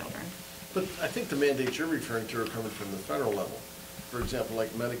and their children. But I think the mandates you're referring to are coming from the federal level. For example, like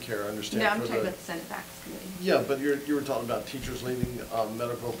Medicare, I understand. No, I'm talking about the Senate Vax Committee. Yeah, but you were talking about teachers leaving,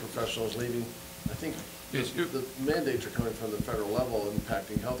 medical professionals leaving. I think the mandates are coming from the federal level,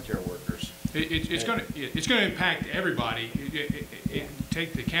 impacting healthcare workers. It's going to impact everybody.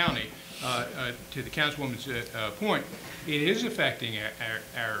 Take the county to the councilwoman's point. It is affecting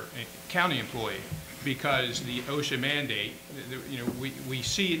our county employee because the OSHA mandate. You know, we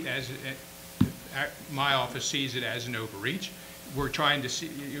see it as my office sees it as an overreach. We're trying to see.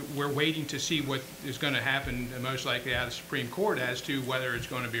 We're waiting to see what is going to happen, most likely out of the Supreme Court, as to whether it's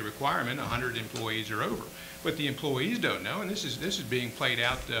going to be a requirement 100 employees or over. But the employees don't know, and this is being played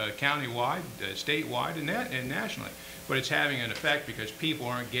out countywide, statewide, and nationally. But it's having an effect because people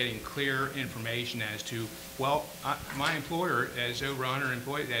aren't getting clear information as to, well, my employer has over 100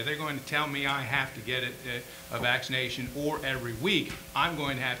 employees. They're going to tell me I have to get a vaccination, or every week I'm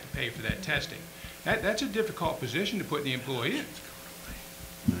going to have to pay for that testing. That's a difficult position to put the employee in.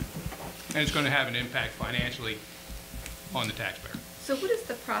 And it's going to have an impact financially on the taxpayer. So what is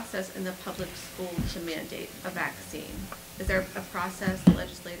the process in the public school to mandate a vaccine? Is there a process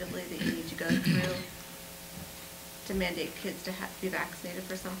legislatively that you need to go through to mandate kids to be vaccinated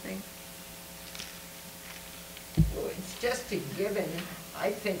for something? Well, it's just a given.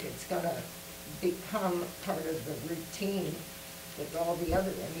 I think it's going to become part of the routine with all the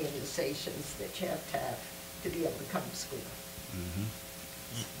other immunizations that you have to be able to come to school. Mm-hmm.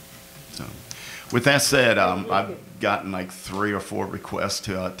 So, with that said, I've gotten like 3 or 4 requests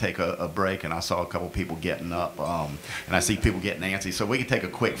to take a break, and I saw a couple people getting up, and I see people getting antsy. So we can take a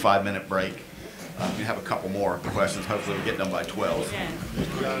quick 5-minute break. We have a couple more questions. Hopefully we'll get done by 12.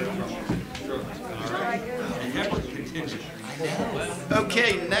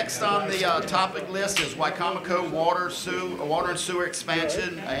 Okay, next on the topic list is Wicomico water and sewer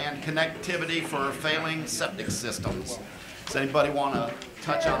expansion and connectivity for failing septic systems. Does anybody want to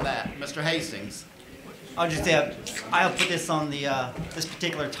touch on that? Mr. Hastings. I'll just say I'll put this on the this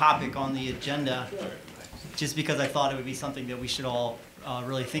particular topic on the agenda just because I thought it would be something that we should all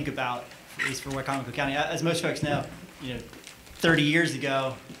really think about, at least for Wicomico County. As most folks know, 30 years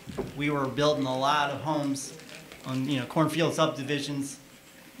ago, we were building a lot of homes on cornfield subdivisions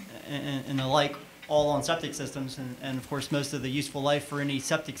and the like, all on septic systems, and of course most of the useful life for any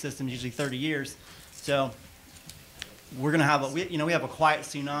septic system is usually 30 years. So we're going to have we have a quiet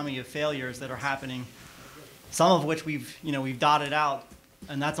tsunami of failures that are happening, some of which we've dotted out,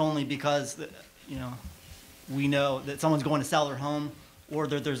 and that's only because we know that someone's going to sell their home or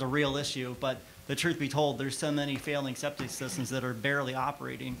that there's a real issue. But the truth be told, there's so many failing septic systems that are barely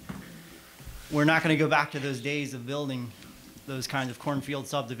operating. we're not going to go back to those days of building those kinds of cornfield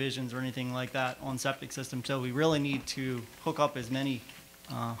subdivisions or anything like that on septic systems. So we really need to hook up as many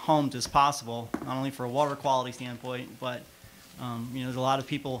homes as possible, not only for a water quality standpoint, but there's a lot of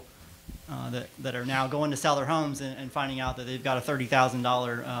people that are now going to sell their homes and finding out that they've got a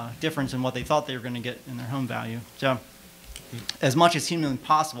 $30,000 difference in what they thought they were going to get in their home value. So as much as humanly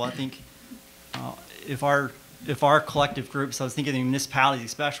possible, I think if our collective groups, I was thinking of the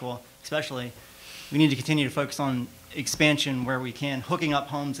municipalities especially, we need to continue to focus on expansion where we can, hooking up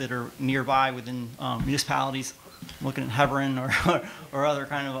homes that are nearby within municipalities, looking at Hebron or other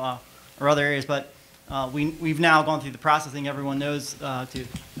kind of or other areas. But we've now gone through the process. I think everyone knows the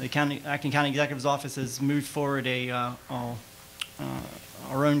acting county executive's office has moved forward our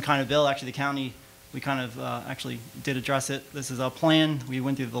own kind of bill. Actually, the county, we kind of actually did address it. This is a plan. We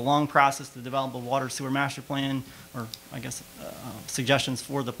went through the long process to develop a water sewer master plan, or I guess suggestions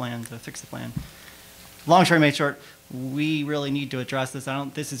for the plan to fix the plan. Long story made short, we really need to address this.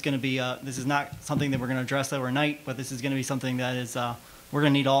 This is going to be this is not something that we're going to address overnight, but this is going to be something that is we're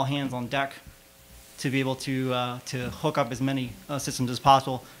going to need all hands on deck to be able to hook up as many systems as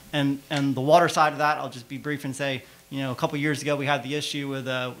possible. And the water side of that, I'll just be brief and say, a couple years ago we had the issue with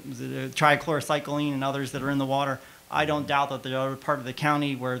trichlorocycline and others that are in the water. I don't doubt that there are part of the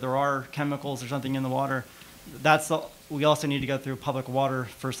county where there are chemicals or something in the water. We also need to go through public water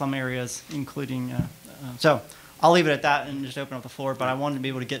for some areas, including. So I'll leave it at that and just open up the floor. But I wanted to be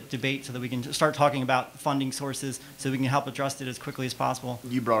able to get debate so that we can start talking about funding sources so we can help address it as quickly as possible.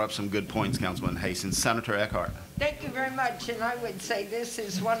 You brought up some good points, Councilman Hastings. Senator Eckhart. Thank you very much, and I would say this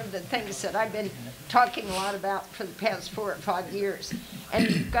is one of the things that I've been talking a lot about for the past 4 or 5 years. And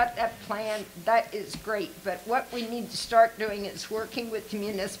you've got that plan, that is great, but what we need to start doing is working with the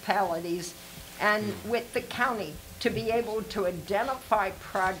municipalities and with the county to be able to identify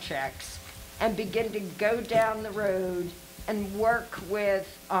projects and begin to go down the road and work with,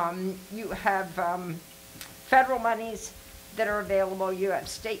 you have federal monies that are available, you have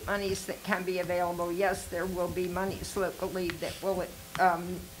state monies that can be available. Yes, there will be monies locally that will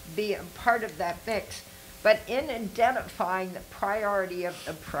be a part of that mix, but in identifying the priority of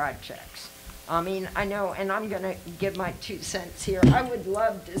the projects. I mean, I know, and I'm going to give my 2 cents here. I would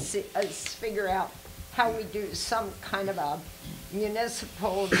love to see us figure out how we do some kind of a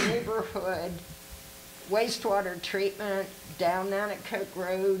municipal neighborhood wastewater treatment down Nanacoke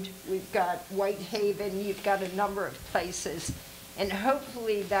Road. We've got Whitehaven. You've got a number of places. And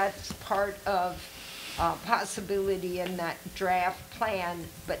hopefully that's part of possibility in that draft plan.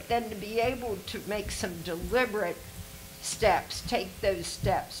 But then to be able to make some deliberate steps, take those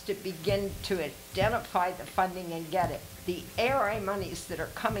steps to begin to identify the funding and get it. The ARA monies that are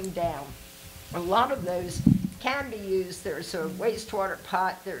coming down, a lot of those can be used. There's a wastewater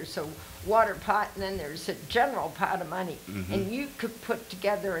pot, there's a water pot, and then there's a general pot of money. Mm-hmm. And you could put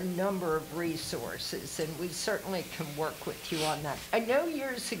together a number of resources, and we certainly can work with you on that. I know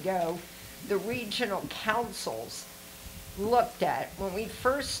years ago, the regional councils looked at, when we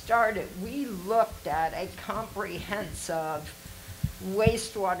first started, we looked at a comprehensive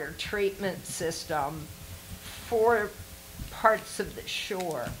wastewater treatment system for parts of the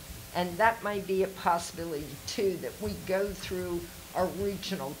shore. And that might be a possibility, too, that we go through our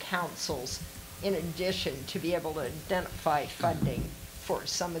regional councils in addition to be able to identify funding for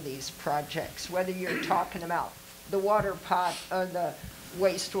some of these projects, whether you're talking about the water pot or the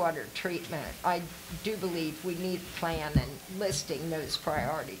wastewater treatment. I do believe we need a plan and listing those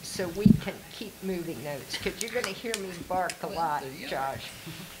priorities so we can keep moving those, because you're going to hear me bark a lot, Josh,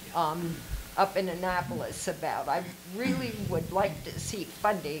 up in Annapolis about. I really would like to see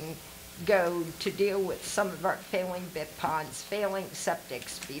funding go to deal with some of our failing bit ponds, failing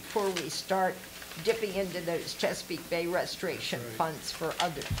septics before we start dipping into those Chesapeake Bay restoration funds for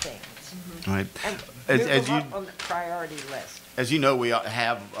other things. Mm-hmm. Right. And move them up on the priority list. As you know, we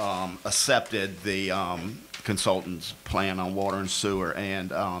have accepted the consultant's plan on water and sewer,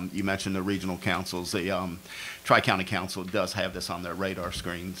 and you mentioned the regional councils. The Tri-County Council does have this on their radar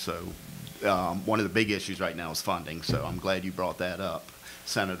screen, so one of the big issues right now is funding, so I'm glad you brought that up.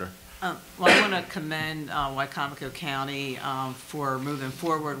 Senator? Well, I want to commend Wicomico County for moving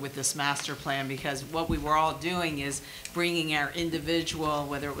forward with this master plan, because what we were all doing is bringing our individual,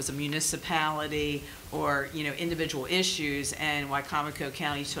 whether it was a municipality or individual issues, and Wicomico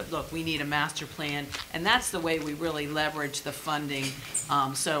County said, look, we need a master plan, and that's the way we really leverage the funding.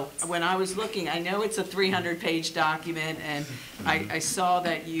 So when I was looking, I know it's a 300-page document, and I saw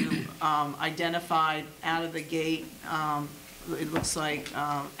that you identified out of the gate. It looks like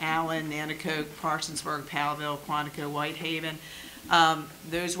Allen, Nanacoke, Parsonsburg, Powellville, Quantico, Whitehaven.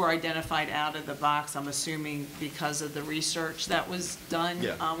 Those were identified out of the box, I'm assuming because of the research that was done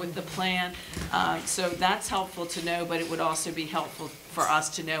with the plan. So that's helpful to know, but it would also be helpful for us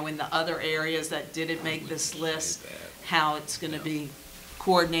to know in the other areas that didn't make this list, how it's going to be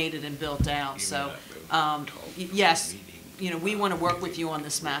coordinated and built out. So, yes, we want to work with you on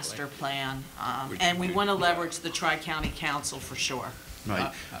this master plan, and we want to leverage the Tri-County Council for sure.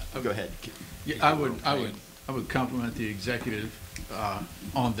 Right. Go ahead. Yeah, I would compliment the executive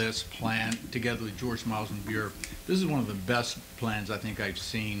on this plan together with George Miles and Bureau. This is one of the best plans I think I've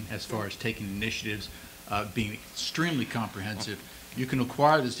seen as far as taking initiatives, being extremely comprehensive. You can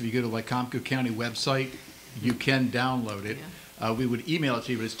acquire this if you go to the Wicomico County website. You can download it. We would email it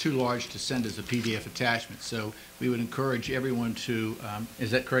to you, but it's too large to send as a PDF attachment. So we would encourage everyone to, is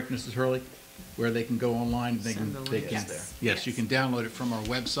that correct, Mrs. Hurley? Where they can go online, yes, you can download it from our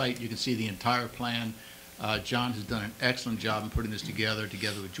website. You can see the entire plan. John has done an excellent job in putting this together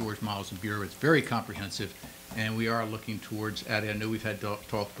with George Miles and Bureau. It's very comprehensive, and we are looking towards adding. I know we've had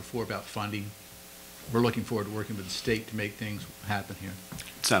talk before about funding. We're looking forward to working with the state to make things happen here.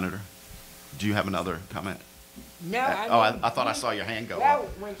 Senator, do you have another comment? No, I thought I saw your hand go up.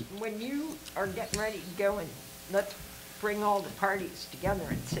 When you are getting ready to go, and let's bring all the parties together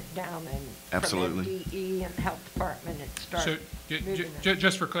and sit down and Absolutely. from MDE and Health Department and start. So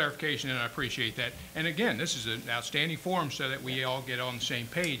just for clarification, and I appreciate that. And again, this is an outstanding forum so that we all get on the same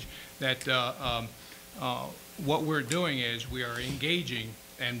page. That what we're doing is we are engaging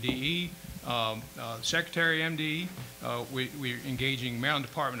MDE, Secretary of MDE. We're engaging Maryland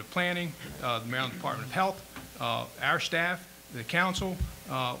Department of Planning, the Maryland Department of Health, our staff, the council.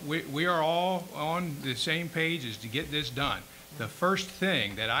 We are all on the same page as to get this done. The first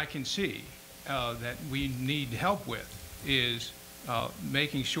thing that I can see that we need help with is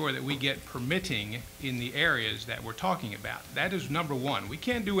making sure that we get permitting in the areas that we're talking about. That is number one. We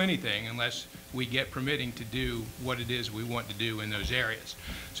can't do anything unless we get permitting to do what it is we want to do in those areas.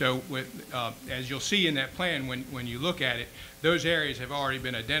 So as you'll see in that plan, when you look at it, those areas have already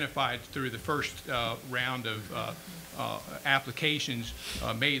been identified through the first round of applications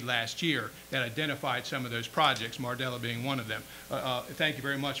made last year that identified some of those projects, Mardella being one of them. Thank you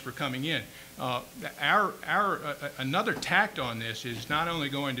very much for coming in. Another tact on this is not only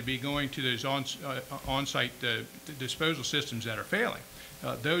going to be going to those on-site disposal systems that are failing,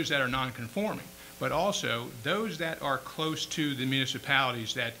 those that are non-conforming, but also those that are close to the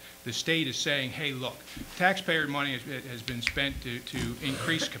municipalities that the state is saying, hey, look, taxpayer money has been spent to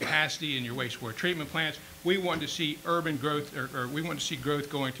increase capacity in your wastewater treatment plants. We want to see urban growth, or we want to see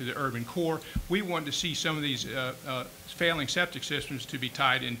growth going to the urban core. We want to see some of these failing septic systems to be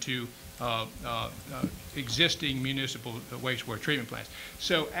tied into existing municipal wastewater treatment plants.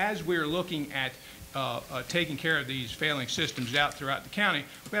 So as we're looking at taking care of these failing systems out throughout the county,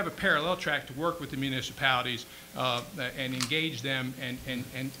 we have a parallel track to work with the municipalities and engage them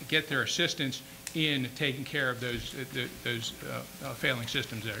and get their assistance in taking care of those failing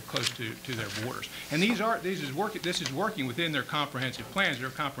systems that are close to their borders. And this is working within their comprehensive plans, their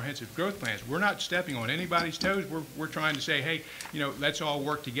comprehensive growth plans. We're not stepping on anybody's toes. We're trying to say, hey, let's all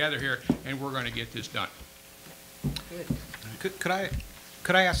work together here, and we're going to get this done. Could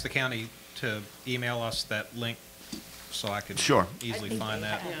I ask the county to email us that link so I could easily find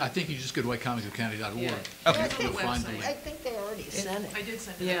that? I think you just go to wicomicocounty.org. Yeah. Okay. You'll find the link. I think they already sent it. I did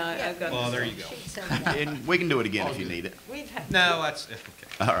send it. Yeah, I've got it. Well, there you go. And we can do it again if you need it. No, that's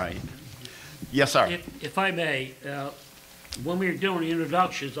okay. All right. Yes, sir. If I may, when we were doing the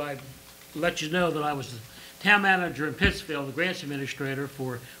introductions, I let you know that I was the town manager in Pittsfield, the grants administrator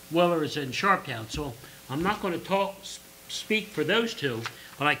for Willers and Sharptown. So I'm not going to speak for those two,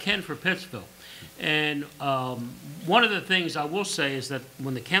 but I can for Pittsfield. And one of the things I will say is that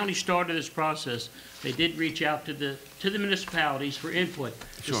when the county started this process, they did reach out to the municipalities for input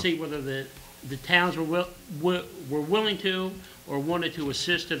to see whether the towns were willing to or wanted to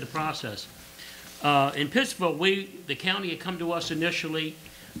assist in the process. In Pittsfield, the county had come to us initially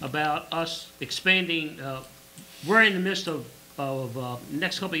about us expanding. We're in the midst of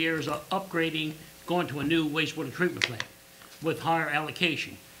next couple of years upgrading, going to a new wastewater treatment plant with higher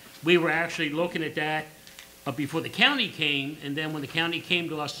allocation. We were actually looking at that before the county came, and then when the county came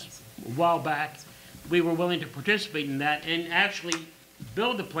to us a while back, we were willing to participate in that and actually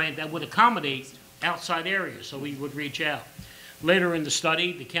build a plant that would accommodate outside areas, so we would reach out. Later in the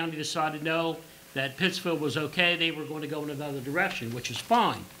study, the county decided no, that Pittsfield was okay, they were going to go in another direction, which is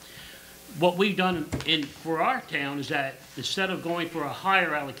fine. What we've done for our town is that instead of going for a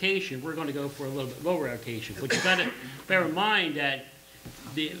higher allocation, we're going to go for a little bit lower allocation. But you've got to bear in mind that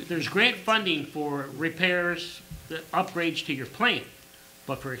there's grant funding for repairs, the upgrades to your plant.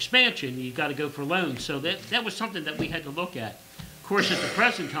 But for expansion, you got to go for loans. So that was something that we had to look at. Of course, at the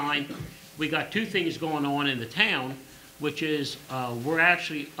present time, we got two things going on in the town, which is we're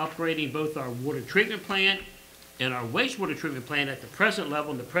actually upgrading both our water treatment plant and our wastewater treatment plant at the present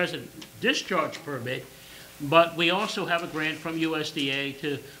level and the present discharge permit. But we also have a grant from USDA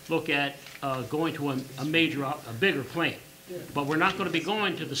to look at going to a bigger plant. But we're not going to be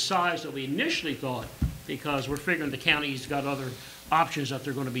going to the size that we initially thought, because we're figuring the county's got other options that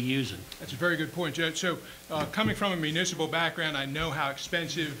they're going to be using. That's a very good point, Joe. So coming from a municipal background, I know how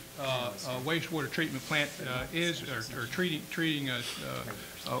expensive a wastewater treatment plant is, or treating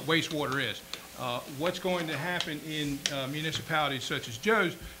wastewater is. What's going to happen in municipalities such as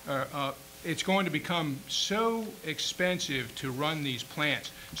Joe's, it's going to become so expensive to run these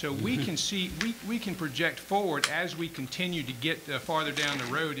plants. So we can see, we can project forward as we continue to get farther down the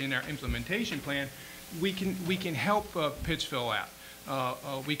road in our implementation plan. We can help Pittsville out.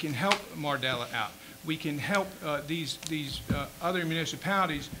 We can help Mardella out. We can help these other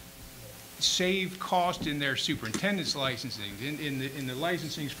municipalities save cost in their superintendent's licensing, in the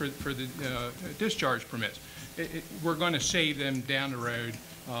licensings for the discharge permits. We're going to save them down the road,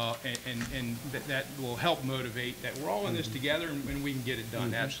 and that will help motivate that we're all in this together, and we can get it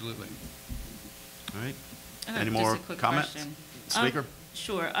done. Absolutely. All right. I have Any just more a quick comments? question. Speaker?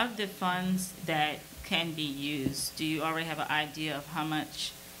 Sure. Of the funds that can be used, do you already have an idea of how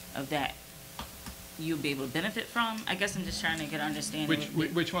much of that you'll be able to benefit from? I guess I'm just trying to get an understanding.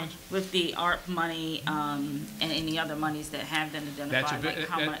 Which ones? With the ARP money and any other monies that have been identified, like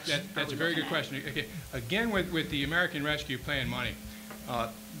how much? That's a very good question. Okay. Again, with the American Rescue Plan money,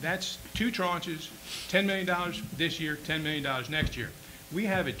 that's two tranches, $10 million this year, $10 million next year. We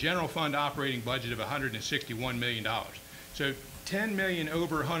have a general fund operating budget of $161 million. So 10 million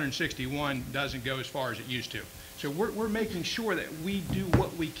over 161 doesn't go as far as it used to. So we're making sure that we do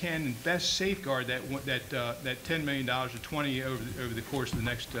what we can and best safeguard that $10 million or 20 over the course of the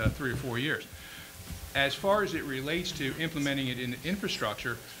next 3 or 4 years. As far as it relates to implementing it in the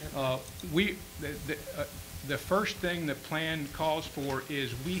infrastructure, the first thing the plan calls for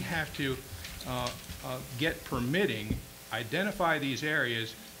is we have to get permitting, identify these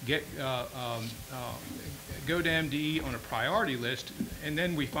areas, go to MDE on a priority list, and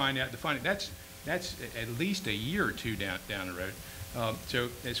then we find out the funding. That's at least a year or two down the road. So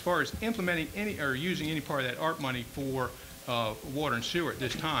as far as implementing any or using any part of that ARP money for water and sewer at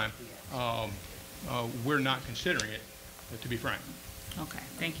this time, we're not considering it, to be frank. Okay,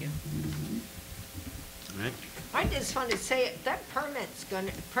 thank you. All right. I just want to say, if that permitting's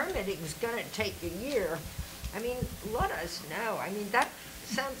gonna take a year, I mean, let us know. I mean, that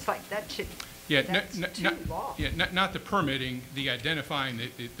sounds like that should, that's too long. Yeah, not the permitting, the identifying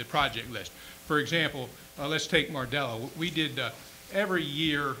the project list. For example, let's take Mardella. We did every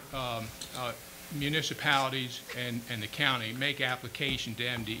year municipalities and the county make application to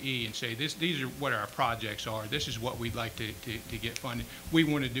MDE and say these are what our projects are. This is what we'd like to get funded. We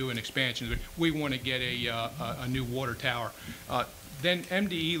want to do an expansion. We want to get a new water tower. Then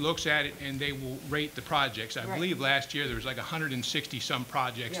MDE looks at it and they will rate the projects. I believe last year there was like 160 some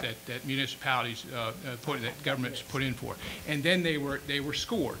projects that municipalities that governments put in for, and then they were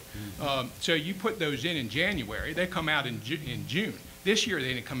scored. So you put those in January. They come out in June. This year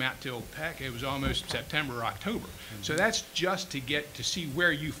they didn't come out till it was almost September or October. So that's just to see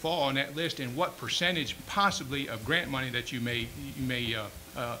where you fall on that list and what percentage possibly of grant money that you may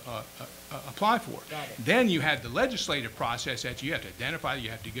apply for. Then you have the legislative process that you have to identify.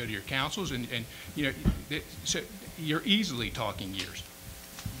 You have to go to your councils, and you know, so you're easily talking years.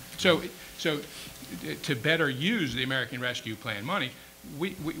 So to better use the American Rescue Plan money,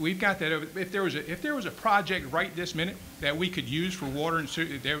 we've got that over. If there was a project right this minute that we could use for water and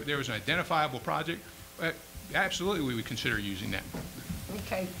sewer, there was an identifiable project, absolutely we would consider using that.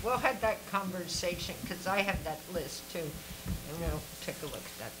 Okay, we'll have that conversation, because I have that list too, and we'll take a look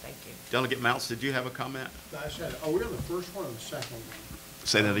at that. Thank you. Delegate Mounts, did you have a comment? I said, are we on the first one or the second one?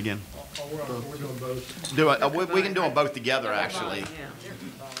 Say that again. We're doing both. We can do them both together, actually.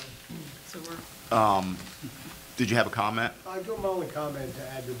 So we're. Did you have a comment? I've got my only comment to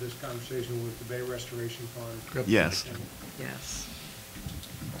add to this conversation with the Bay Restoration Fund. Yes. Yes.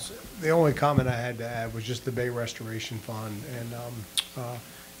 The only comment I had to add was just the Bay Restoration Fund. And,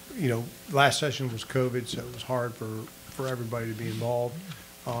 you know, last session was COVID, so it was hard for everybody to be involved.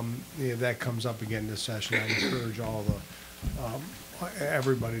 You know, that comes up again this session. I encourage all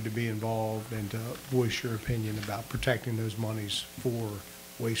everybody to be involved and to voice your opinion about protecting those monies for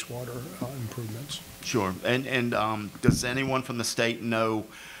wastewater improvements. Sure. And does anyone from the state know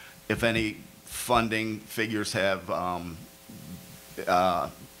if any funding figures have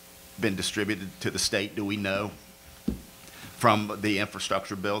been distributed to the state? Do we know from the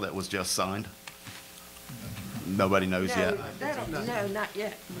infrastructure bill that was just signed? Nobody knows yet. No, not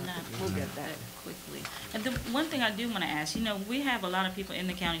yet. We'll get that quickly. And the one thing I do want to ask, you know, we have a lot of people in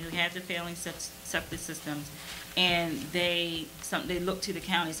the county who have the failing septic systems, and they look to the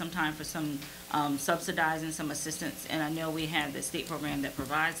county sometimes for some subsidizing, some assistance, and I know we have the state program that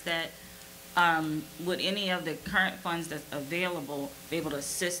provides that. Would any of the current funds that's available be able to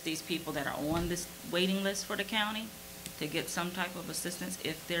assist these people that are on this waiting list for the county to get some type of assistance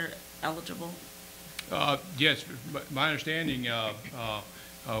if they're eligible? Yes, but my understanding, I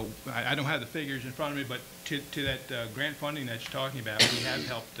don't have the figures in front of me, but to that grant funding that you're talking about, we have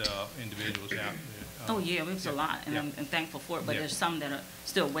helped individuals out. Oh, yeah, it was a lot, and yeah. I'm thankful for it, but Yeah. there's some that are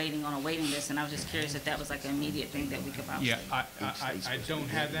still waiting on a waiting list, and I was just curious if that was like an immediate thing that we could vouch Yeah, for. I don't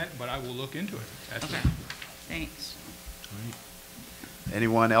have that, but I will look into it. Okay, thanks.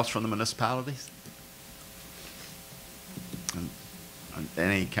 Anyone else from the municipalities?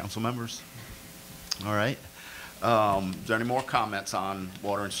 Any council members? All right. Is there any more comments on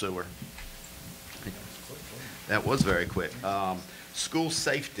water and sewer? That was very quick. School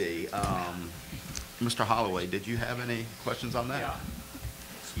safety. Mr. Holloway, did you have any questions on that? Yeah.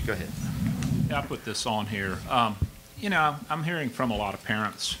 Go ahead. Yeah, I put this on here. You know, I'm hearing from a lot of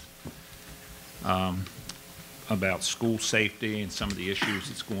parents about school safety and some of the issues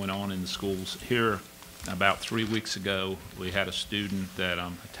that's going on in the schools. Here, about 3 weeks ago, we had a student that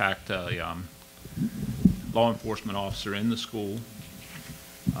attacked a law enforcement officer in the school,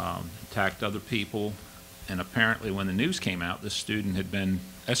 attacked other people, and apparently when the news came out, this student had been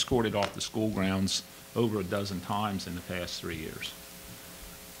escorted off the school grounds over a dozen times in the past 3 years.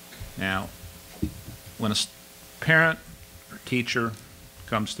 Now, when a parent or teacher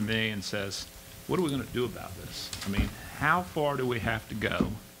comes to me and says, what are we going to do about this? I mean, how far do we have to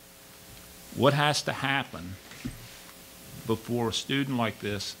go? What has to happen before a student like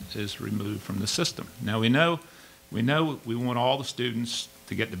this is removed from the system? Now, we know we want all the students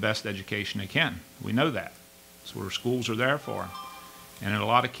to get the best education they can. We know that. That's what our schools are there for. And in a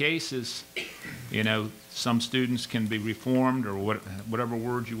lot of cases, you know, some students can be reformed or whatever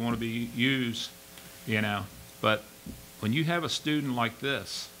words you want to be used, you know. But when you have a student like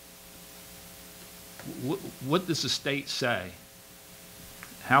this, what does the state say?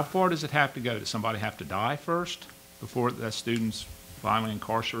 How far does it have to go? Does somebody have to die first before that student's finally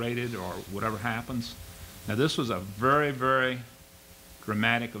incarcerated or whatever happens? Now, this was a very, very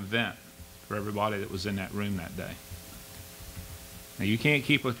dramatic event for everybody that was in that room that day. Now, you can't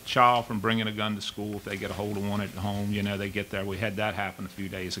keep a child from bringing a gun to school if they get a hold of one at home. You know, they get there. We had that happen a few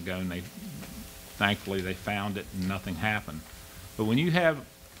days ago, and thankfully they found it and nothing happened. But when you have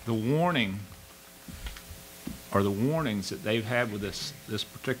the warning or the warnings that they've had with this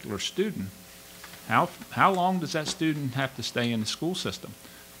particular student, how long does that student have to stay in the school system?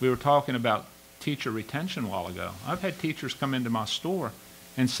 We were talking about teacher retention a while ago. I've had teachers come into my store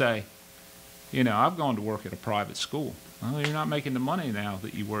and say, you know, I've gone to work at a private school. Well, you're not making the money now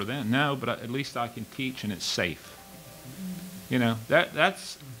that you were then. No, but at least I can teach and it's safe. You know,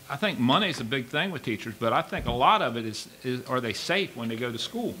 that's, I think money's a big thing with teachers, but I think a lot of it is are they safe when they go to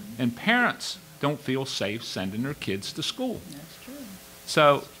school? And parents don't feel safe sending their kids to school. That's true.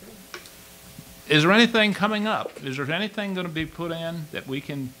 So, is there anything coming up? Is there anything going to be put in that we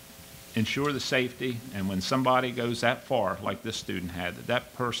can ensure the safety, and when somebody goes that far, like this student had,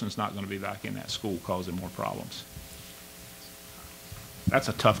 that person's not going to be back in that school causing more problems? That's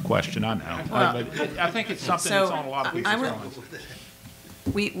a tough question, I know. Well, but I think it's something that's on a lot of people's minds.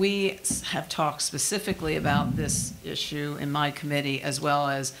 We have talked specifically about this issue in my committee, as well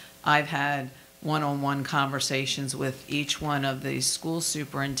as I've had one-on-one conversations with each one of the school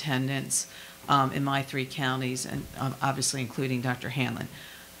superintendents in my 3 counties, and obviously including Dr. Hanlon.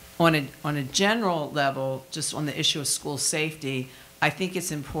 On a general level, just on the issue of school safety, I think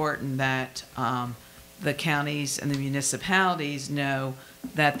it's important that the counties and the municipalities know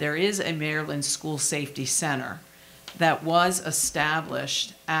that there is a Maryland School Safety Center that was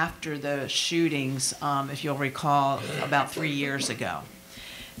established after the shootings, if you'll recall, about 3 years ago.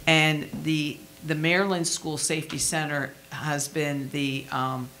 And the Maryland School Safety Center has been the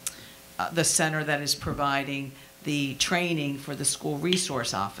center that is providing the training for the school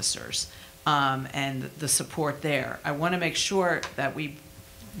resource officers and the support there. I want to make sure that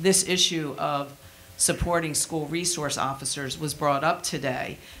this issue of supporting school resource officers was brought up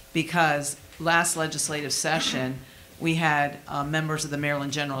today, because last legislative session we had members of the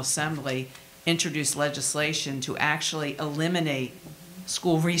Maryland General Assembly introduce legislation to actually eliminate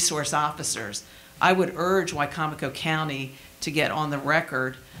school resource officers. I would urge Wicomico County to get on the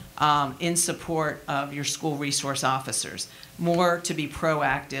record in support of your school resource officers, more to be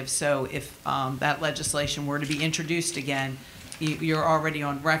proactive. So if that legislation were to be introduced again, you're already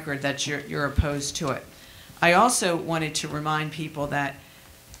on record that you're opposed to it. I also wanted to remind people that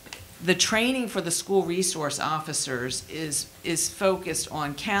the training for the school resource officers is focused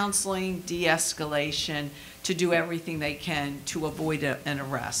on counseling, de-escalation, to do everything they can to avoid an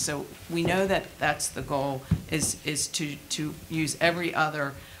arrest. So we know that that's the goal, is to use every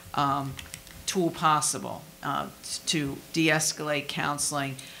other tool possible to de-escalate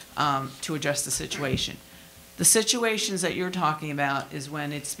counseling, to address the situation. The situations that you're talking about is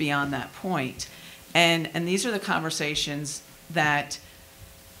when it's beyond that point. And these are the conversations that,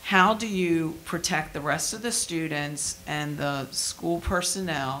 how do you protect the rest of the students and the school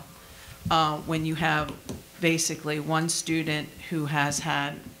personnel when you have basically one student who has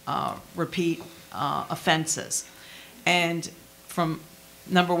had repeat offenses? And from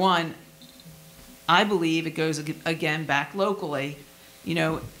number one, I believe it goes again back locally. You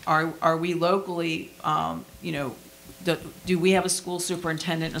know, are we locally, you know, do we have a school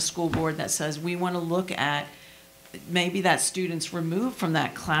superintendent and a school board that says we want to look at maybe that student's removed from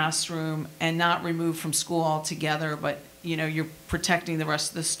that classroom and not removed from school altogether, but you know, you're protecting the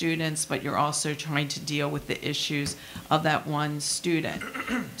rest of the students, but you're also trying to deal with the issues of that one student.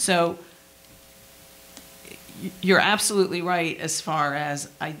 So you're absolutely right as far as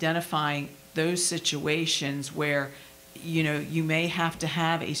identifying those situations where, you know, you may have to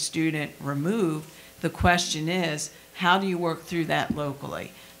have a student removed. The question is, how do you work through that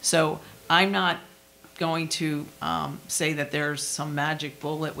locally? So I'm not going to say that there's some magic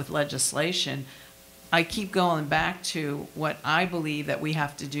bullet with legislation. I keep going back to what I believe that we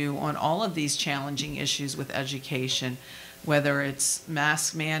have to do on all of these challenging issues with education, whether it's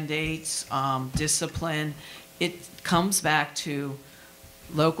mask mandates, discipline. It comes back to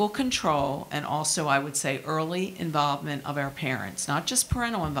local control, and also I would say early involvement of our parents, not just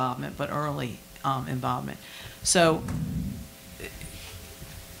parental involvement, but early involvement. So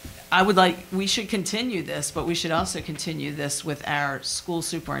we should continue this, but we should also continue this with our school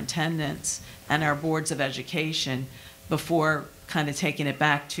superintendents and our boards of education before kind of taking it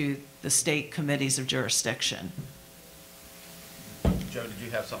back to the state committees of jurisdiction. Joe, did you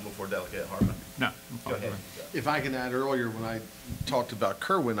have something before Delegate Hartman? No. Go ahead. If I can add, earlier when I talked about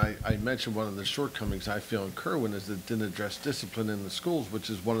Kerwin, I mentioned one of the shortcomings I feel in Kerwin is that it didn't address discipline in the schools, which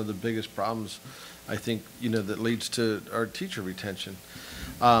is one of the biggest problems, I think, you know, that leads to our teacher retention.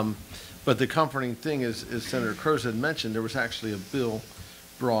 But the comforting thing is, as Senator Cruz had mentioned, there was actually a bill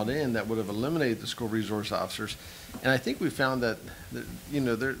brought in that would have eliminated the school resource officers. And I think we found that you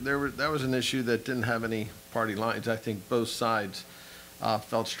know, that was an issue that didn't have any party lines. I think both sides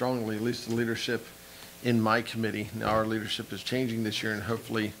felt strongly, at least the leadership in my committee. Now our leadership is changing this year, and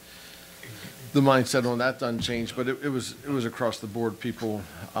hopefully the mindset on that doesn't change. But it was across the board. People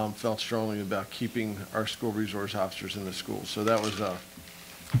felt strongly about keeping our school resource officers in the schools. So that was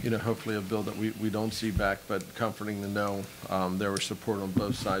you know, hopefully a bill that we don't see back, but comforting to know there was support on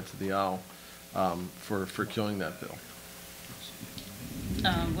both sides of the aisle for killing that bill.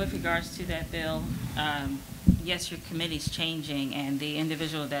 With regards to that bill, yes, your committee's changing, and the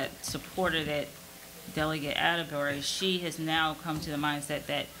individual that supported it, Delegate Atterbury, she has now come to the mindset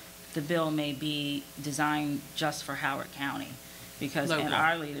that the bill may be designed just for Howard County, because in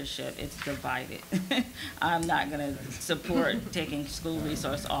our leadership, it's divided. I'm not going to support taking school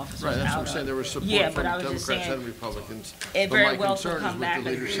resource officers out. Right, that's what I'm saying. There was support from Democrats and Republicans. It very well could concern come is back. with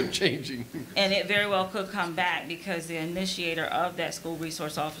the leadership changing. And it very well could come back, because the initiator of that school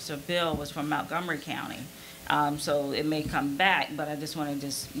resource officer bill was from Montgomery County. So it may come back, but I just want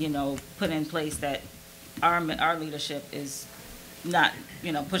to you know, put in place that our leadership is not,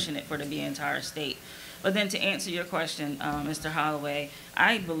 you know, pushing it for the entire state. But then to answer your question, Mr. Holloway,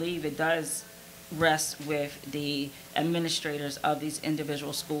 I believe it does rest with the administrators of these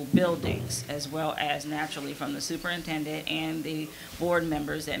individual school buildings, as well as naturally from the superintendent and the board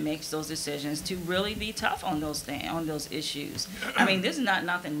members that makes those decisions, to really be tough on those issues. I mean, this is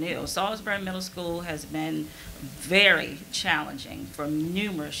nothing new. Salisbury Middle School has been very challenging for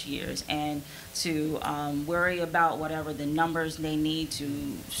numerous years, and to worry about whatever the numbers they need to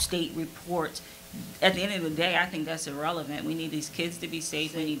state reports, at the end of the day, I think that's irrelevant. We need these kids to be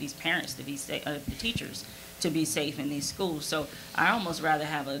safe. We need these parents to be safe, the teachers to be safe in these schools. So I almost rather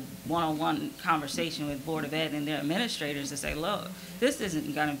have a one-on-one conversation with Board of Ed and their administrators to say, look, this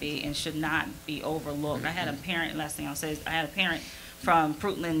isn't going to be and should not be overlooked. I had a parent, last thing I'll say is, I had a parent from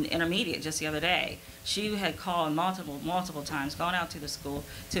Fruitland Intermediate just the other day. She had called multiple times, gone out to the school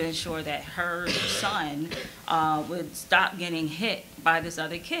to ensure that her son would stop getting hit by this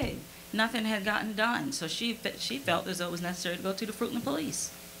other kid. Nothing had gotten done, so she felt as though it was necessary to go to the Fruitland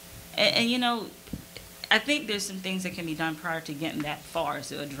police. And you know, I think there's some things that can be done prior to getting that far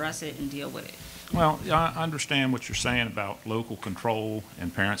to address it and deal with it. Well, I understand what you're saying about local control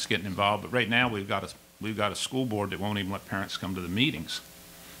and parents getting involved, but right now we've got a school board that won't even let parents come to the meetings.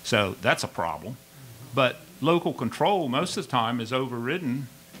 So that's a problem. But local control most of the time is overridden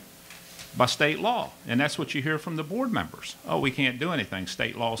by state law, and that's what you hear from the board members. Oh, we can't do anything.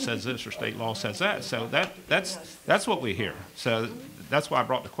 State law says this or state law says that. So that's what we hear. So that's why I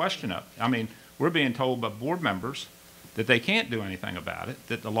brought the question up. I mean, we're being told by board members that they can't do anything about it,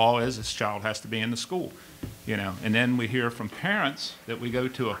 that the law is this child has to be in the school, you know. And then we hear from parents that we go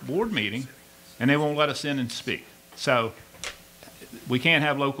to a board meeting and they won't let us in and speak. So we can't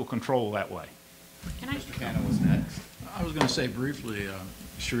have local control that way. Mr. Cannon was next. I was going to say briefly,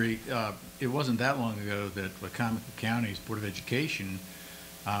 Sheree, it wasn't that long ago that Wicomico County's Board of Education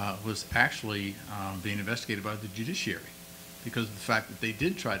was actually being investigated by the judiciary because of the fact that they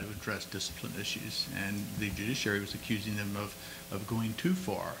did try to address discipline issues, and the judiciary was accusing them of going too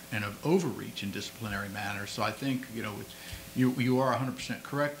far and of overreach in disciplinary matters. So I think, you know, you are 100%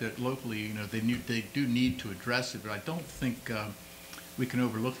 correct that locally, you know, they do need to address it, but I don't think we can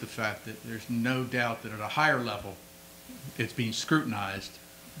overlook the fact that there's no doubt that at a higher level it's being scrutinized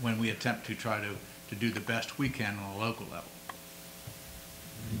when we attempt to try to do the best we can on a local level.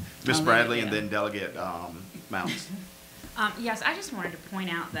 Ms. Bradley and then Delegate Mounts. Yes, I just wanted to point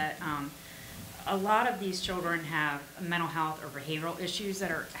out that a lot of these children have mental health or behavioral issues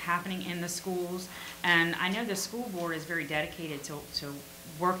that are happening in the schools, and I know the school board is very dedicated to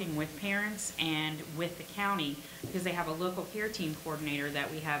working with parents and with the county, because they have a local care team coordinator that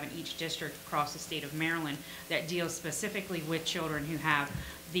we have in each district across the state of Maryland that deals specifically with children who have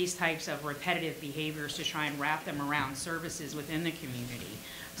these types of repetitive behaviors to try and wrap them around services within the community.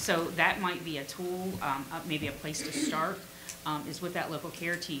 So that might be a tool, maybe a place to start, is with that local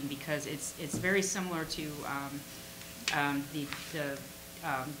care team, because it's very similar to the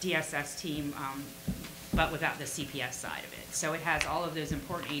DSS team, but without the CPS side of it. So it has all of those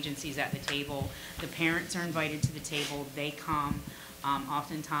important agencies at the table. The parents are invited to the table. They come.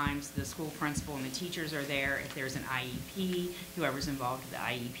 Oftentimes, the school principal and the teachers are there. If there's an IEP, whoever's involved with the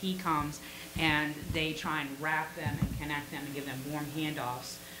IEP comes, and they try and wrap them and connect them and give them warm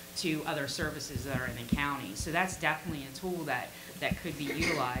handoffs to other services that are in the county. So that's definitely a tool that could be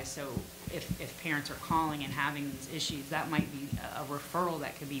utilized. So if parents are calling and having these issues, that might be a referral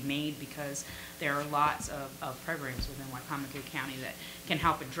that could be made, because there are lots of programs within Wicomico County that can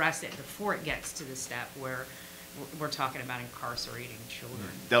help address it before it gets to the step where we're talking about incarcerating children.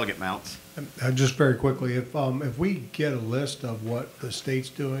 Delegate Mounts. Just very quickly, if we get a list of what the state's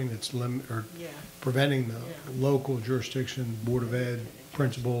doing that's preventing the local jurisdiction, Board of Ed,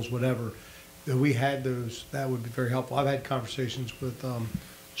 principals, whatever, that we had those, that would be very helpful. I've had conversations with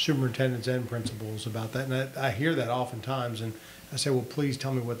superintendents and principals about that, and I hear that oftentimes, and I say, well, please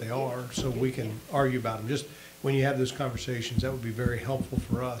tell me what they are so we can argue about them. Just when you have those conversations, that would be very helpful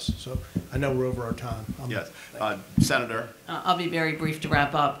for us. So I know we're over our time. Yes. Senator? I'll be very brief to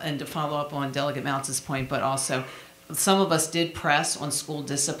wrap up and to follow up on Delegate Mounts' point, but also some of us did press on school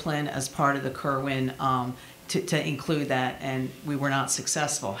discipline as part of the Kerwin to include that, and we were not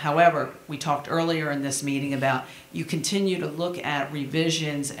successful. However, we talked earlier in this meeting about you continue to look at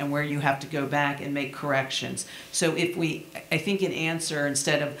revisions and where you have to go back and make corrections. So I think in answer,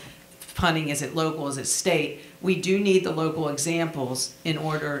 instead of punting, is it local, is it state, we do need the local examples in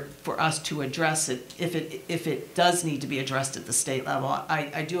order for us to address it if it does need to be addressed at the state level.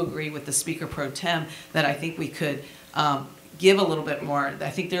 I do agree with the Speaker Pro Tem that I think we could give a little bit more.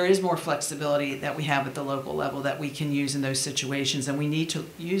 I think there is more flexibility that we have at the local level that we can use in those situations, and we need to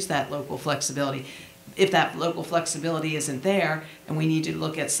use that local flexibility. If that local flexibility isn't there, and we need to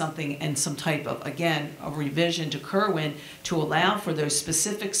look at something and some type of, again, a revision to Kerwin to allow for those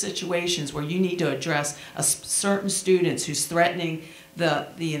specific situations where you need to address a certain students who's threatening the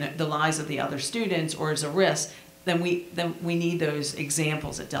lives of the other students or is a risk, then we need those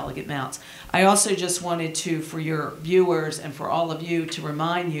examples at Delegate Mounts. I also just wanted to, for your viewers and for all of you, to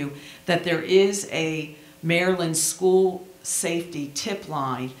remind you that there is a Maryland school safety tip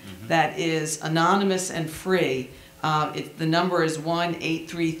line that is anonymous and free. The number is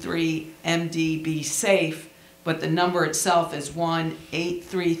 1-833-MDB-SAFE, but the number itself is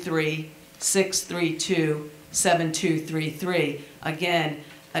 1-833-632-7233. Again,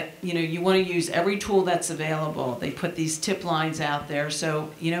 you know, you want to use every tool that's available. They put these tip lines out there,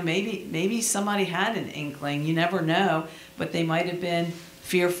 so, you know, maybe somebody had an inkling, you never know, but they might have been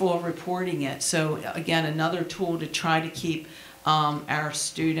fearful of reporting it. So again, another tool to try to keep our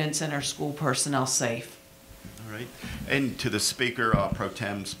students and our school personnel safe. All right. And to the Speaker Pro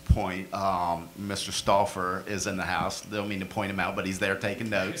Tem's point, Mr. Stauffer is in the house. Don't mean to point him out, but he's there taking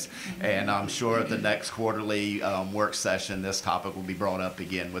notes. And I'm sure at the next quarterly work session, this topic will be brought up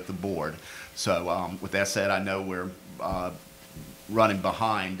again with the board. So with that said, I know we're running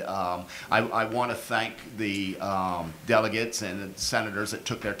behind. I want to thank the delegates and senators that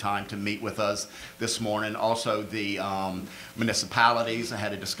took their time to meet with us this morning. Also the municipalities. I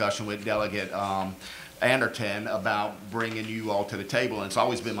had a discussion with Delegate Anderton about bringing you all to the table, and it's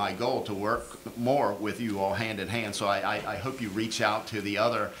always been my goal to work more with you all hand in hand. So I hope you reach out to the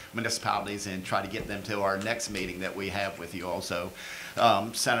other municipalities and try to get them to our next meeting that we have with you also.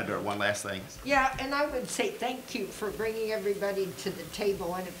 Senator, one last thing. Yeah, and I would say thank you for bringing everybody to the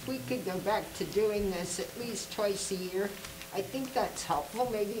table, and if we could go back to doing this at least twice a year, I think that's helpful,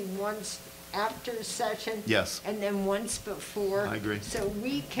 maybe once after session. Yes. And then once before. I agree. So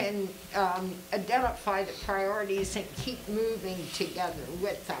we can identify the priorities and keep moving together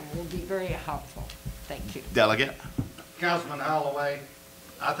with them will be very helpful. Thank you. Delegate. Councilman Holloway,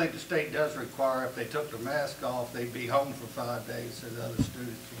 I think the state does require if they took their mask off, they'd be home for 5 days so the other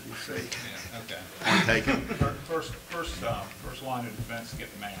students would be safe. Yeah, okay. Point taken. First line of defense, get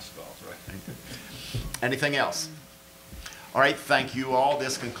the mask off, right? Anything else? All right, thank you all.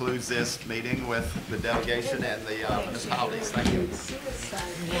 This concludes this meeting with the delegation and the municipalities. Thank you.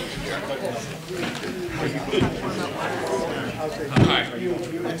 All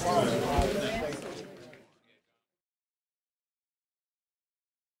right.